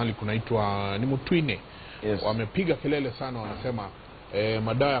kuna mahali kunaitwa ni Mutwine. Yes. Wamepiga kelele sana, wanasema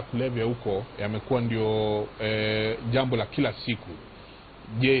madawa ya kulevya huko yamekuwa ndio jambo la kila siku.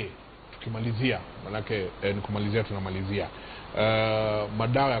 Je, tukimalizia, manake nikumalizia tunamalizia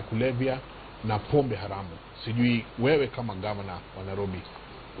madawa ya kulevya na pombe haramu. Sijui wewe kama governor wa Nairobi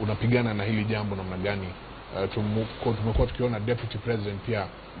unapigana na hili jambo namna gani? Tumekuwa tukiona deputy president pia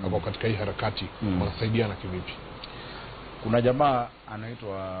ako katika hii harakati, wanasaidiana kivipi? Kuna jamaa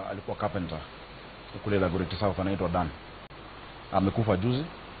anaitwa, alikuwa carpenter kule Dagoretti South, anaitwa Dan. Amekufa juzi.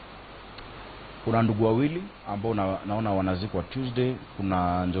 Kuna ndugu wawili ambao naona wanazikwa Tuesday.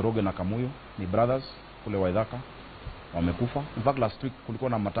 Kuna Njoroge na Kamuyo, ni brothers kule Waithaka, wamekufa. In fact last week kulikuwa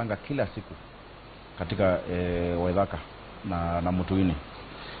na matanga kila siku katika Waithaka na Mutwine.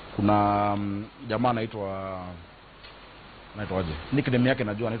 Kuna jamaa anaitwa aje, nickname yake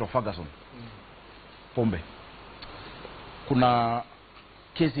najua, anaitwa Ferguson. Pombe. Kuna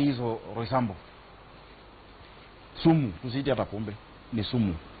kesi hizo Roysambo. Sumu, tusiite hata pombe, ni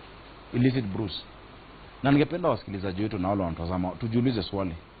sumu. Illicit brews. Na ningependa wasikilizaji wetu na wale wanatazama tujiulize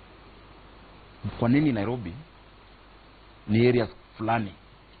swali. Kwa nini Nairobi ni areas fulani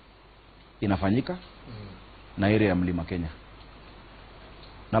inafanyika na area ya Mlima Kenya?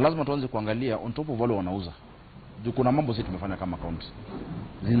 Na lazima tuanze kuangalia on top of wale wanauza. Juu kuna mambo sisi tumefanya kama county.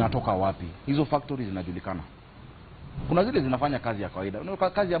 Zinatoka wapi? Hizo factories zinajulikana. Kuna zile zinafanya kazi ya kawaida. Unaona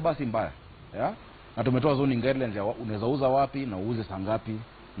kazi ya basi mbaya, yeah? Na tumetoa zoning guidelines ya unaweza uza wapi na uuze saa ngapi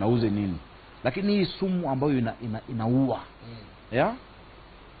na uuze nini. Lakini hii sumu ambayo inaua. Yeah?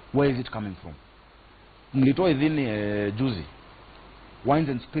 Where is it coming from? Mlitoa idhini juzi wines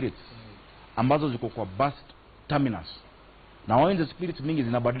and spirits ambazo ziko kwa bus terminus. Na wines and spirits mingi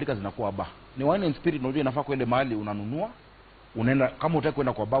zinabadilika zinakuwa bar. Ni wine and spirit unajua inafaa kwenda mahali unanunua, unaenda kama unataka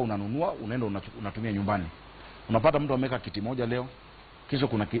kwenda kwa bar unanunua, unaenda unatumia nyumbani. Unapata mtu ameweka kiti moja leo, kesho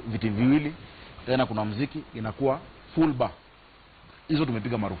kuna viti viwili, tena kuna muziki, inakuwa full bar. Hizo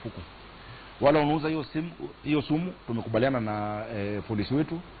tumepiga marufuku. Wala wanauza hiyo sumu, tumekubaliana na polisi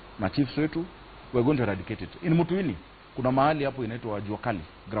wetu na chiefs wetu, we're going to eradicate it. In Mutuini kuna mahali hapo inaitwa Jua Kali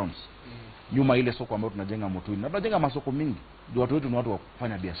grounds. Nyuma ile soko ambayo tunajenga Mutuini. Na tunajenga masoko mingi. Watu wetu ni watu wa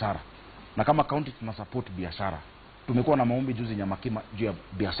kufanya biashara. Na kama county tuna support biashara. Tumekuwa na maombi juzi Nyamakima juu ya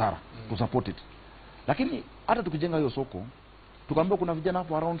biashara to support it. Lakini hata tukijenga hiyo soko, tukaambiwa kuna vijana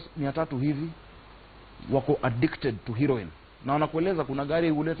hapo around 300 hivi wako addicted to heroin. Na wanakueleza kuna gari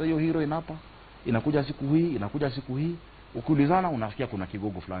huleta hiyo heroin hapa, inakuja siku hii, inakuja siku hii. Ukiulizana unasikia kuna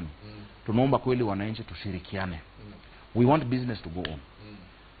kigogo fulani. Tunaomba kweli wananchi tushirikiane. We want business to go on.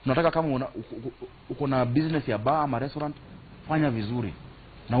 Tunataka kama uko na business ya bar ama restaurant, fanya vizuri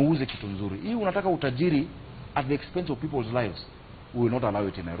na uuze kitu nzuri. Hii unataka utajiri at the expense of people's lives. We will not allow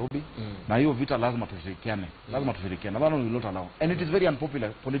it in Nairobi. Na hiyo vita lazima tushirikiane. Lazima tushirikiane. Na we will not allow. And it is very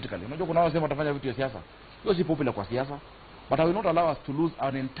unpopular politically. Unajua kuna wao sema watafanya vitu ya siasa. Hiyo si popular kwa siasa. But I will not allow us to lose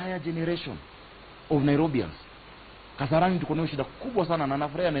an entire generation of Nairobians. Kasarani tuko nayo shida kubwa sana na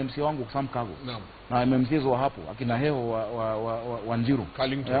nafurahia na MC wangu Sam Kago. Na MMCs wa hapo, akina Heho wa Njiru.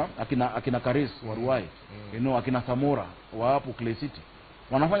 Yeah? Akina Karis wa Ruai. You know, akina Samora wa hapo Clay City.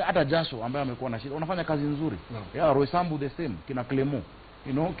 Wanafanya hata Jasho ambaye amekuwa na shida. Wanafanya kazi nzuri. Yeah, Roysambu the same, kina Clemo,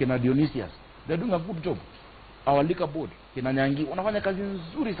 you know, kina Dionysius. They're doing a good job. Our liquor board, kina Nyangi, wanafanya kazi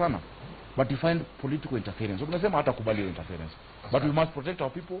nzuri sana. But you find political interference. So tunasema hata kubali interference. But we must protect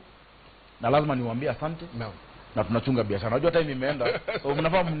our people. Na lazima niwaambie asante. Na tunachunga biashara. Unajua time imeenda. So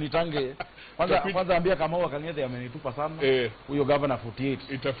mnafahamu mnitange. Kwanza ambia kama huwa Kang'ethe amenitupa sana. Huyo governor 48.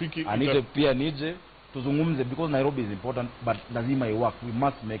 Itafiki. Anije pia nije tuzungumze because Nairobi is important but lazima i work. We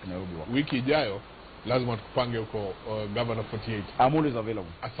must make Nairobi work. Wiki ijayo lazima tukupange huko governor 48. I'm always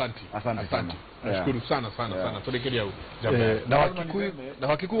available. Asante. Nashukuru sana. Turekelea huko. Na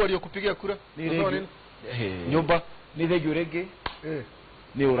Wakikuyu waliokupigia kura. Nyumba ni thegurege.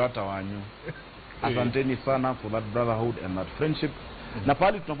 Ni urata wanyu. Asanteni sana for that brotherhood and that friendship. Na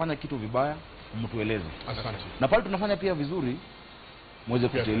pale tunafanya kitu vibaya, mtueleze. Asante. Na pale tunafanya pia vizuri, mweze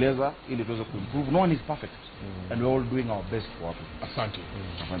kutueleza ili tuweze kuimprove. No one is perfect. And we're all doing our best for our people. Asante.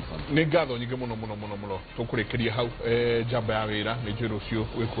 Ni ngatho nyingi muno tukurekeria hau jamba ya wira ni njiro cio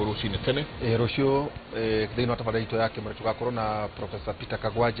wiko rucine tene. Rucio thĩinĩ wa tabarĩra yake mara tugakorwo na Professor Peter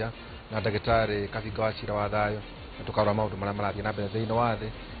Kagwanja na ndagĩtarĩ Kabinga wa Cira wa Thayo na tukaura maũndũ marĩa marathiĩ na mbere thĩinĩ wa thĩ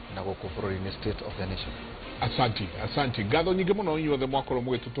na gũkũ bũrũri-inĩ state of the nation. Asante ngatho nyingi muno inyuothe mwakorwo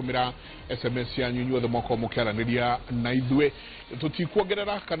mũgĩtũtũmĩra SMS yanyu inyuothe mwakorwo mũkĩaranĩria na ithuĩ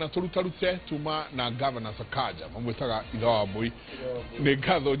tũtikuongerera kana tũrutarute tuma na governor Sakaja mamwĩtaga ithe wa Mbui. Nĩ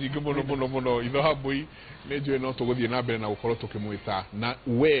ngatho nyingĩ mũno ithe wa Mbui nĩ njũĩ no tũgũthiĩ na mbere na gũkorwo tũkĩmwĩta na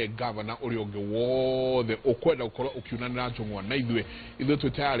we governor ũrĩa ũngĩ wothe ũkwenda gũkorwo ũkiunanĩra njũng'wa na ithuĩ twĩ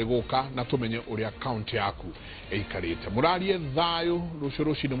tayarĩ gũka na tũmenye ũrĩa kaunti yaku ĩikarĩte. Mũrarie thayũ rũciũ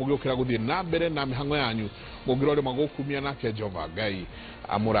rũcinĩ mũgĩũkĩra gũthiĩ na mbere na mĩhang'o yanyu mũngĩrore magũkumia nake Jehova Ngai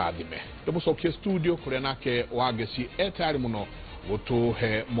amũrathime. Ndĩmũcokie studio kũrĩa nake Wangeci etayarĩ mũno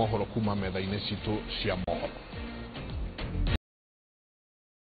gũtũhe mohoro kuma metha-inĩ citũ cia mohoro.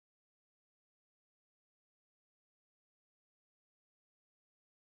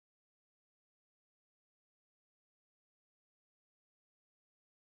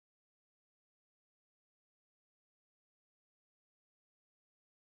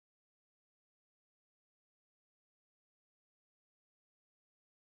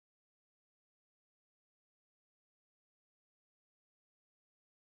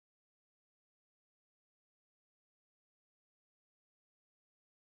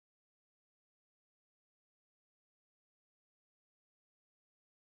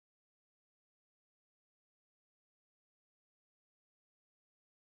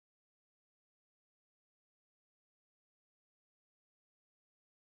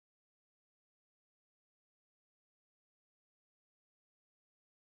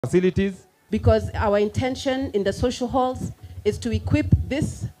 Facilities. Because our intention in the social halls is to equip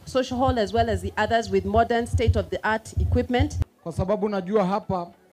this social hall as well as the others with modern state-of-the-art equipment. Kwa sababu najua hapa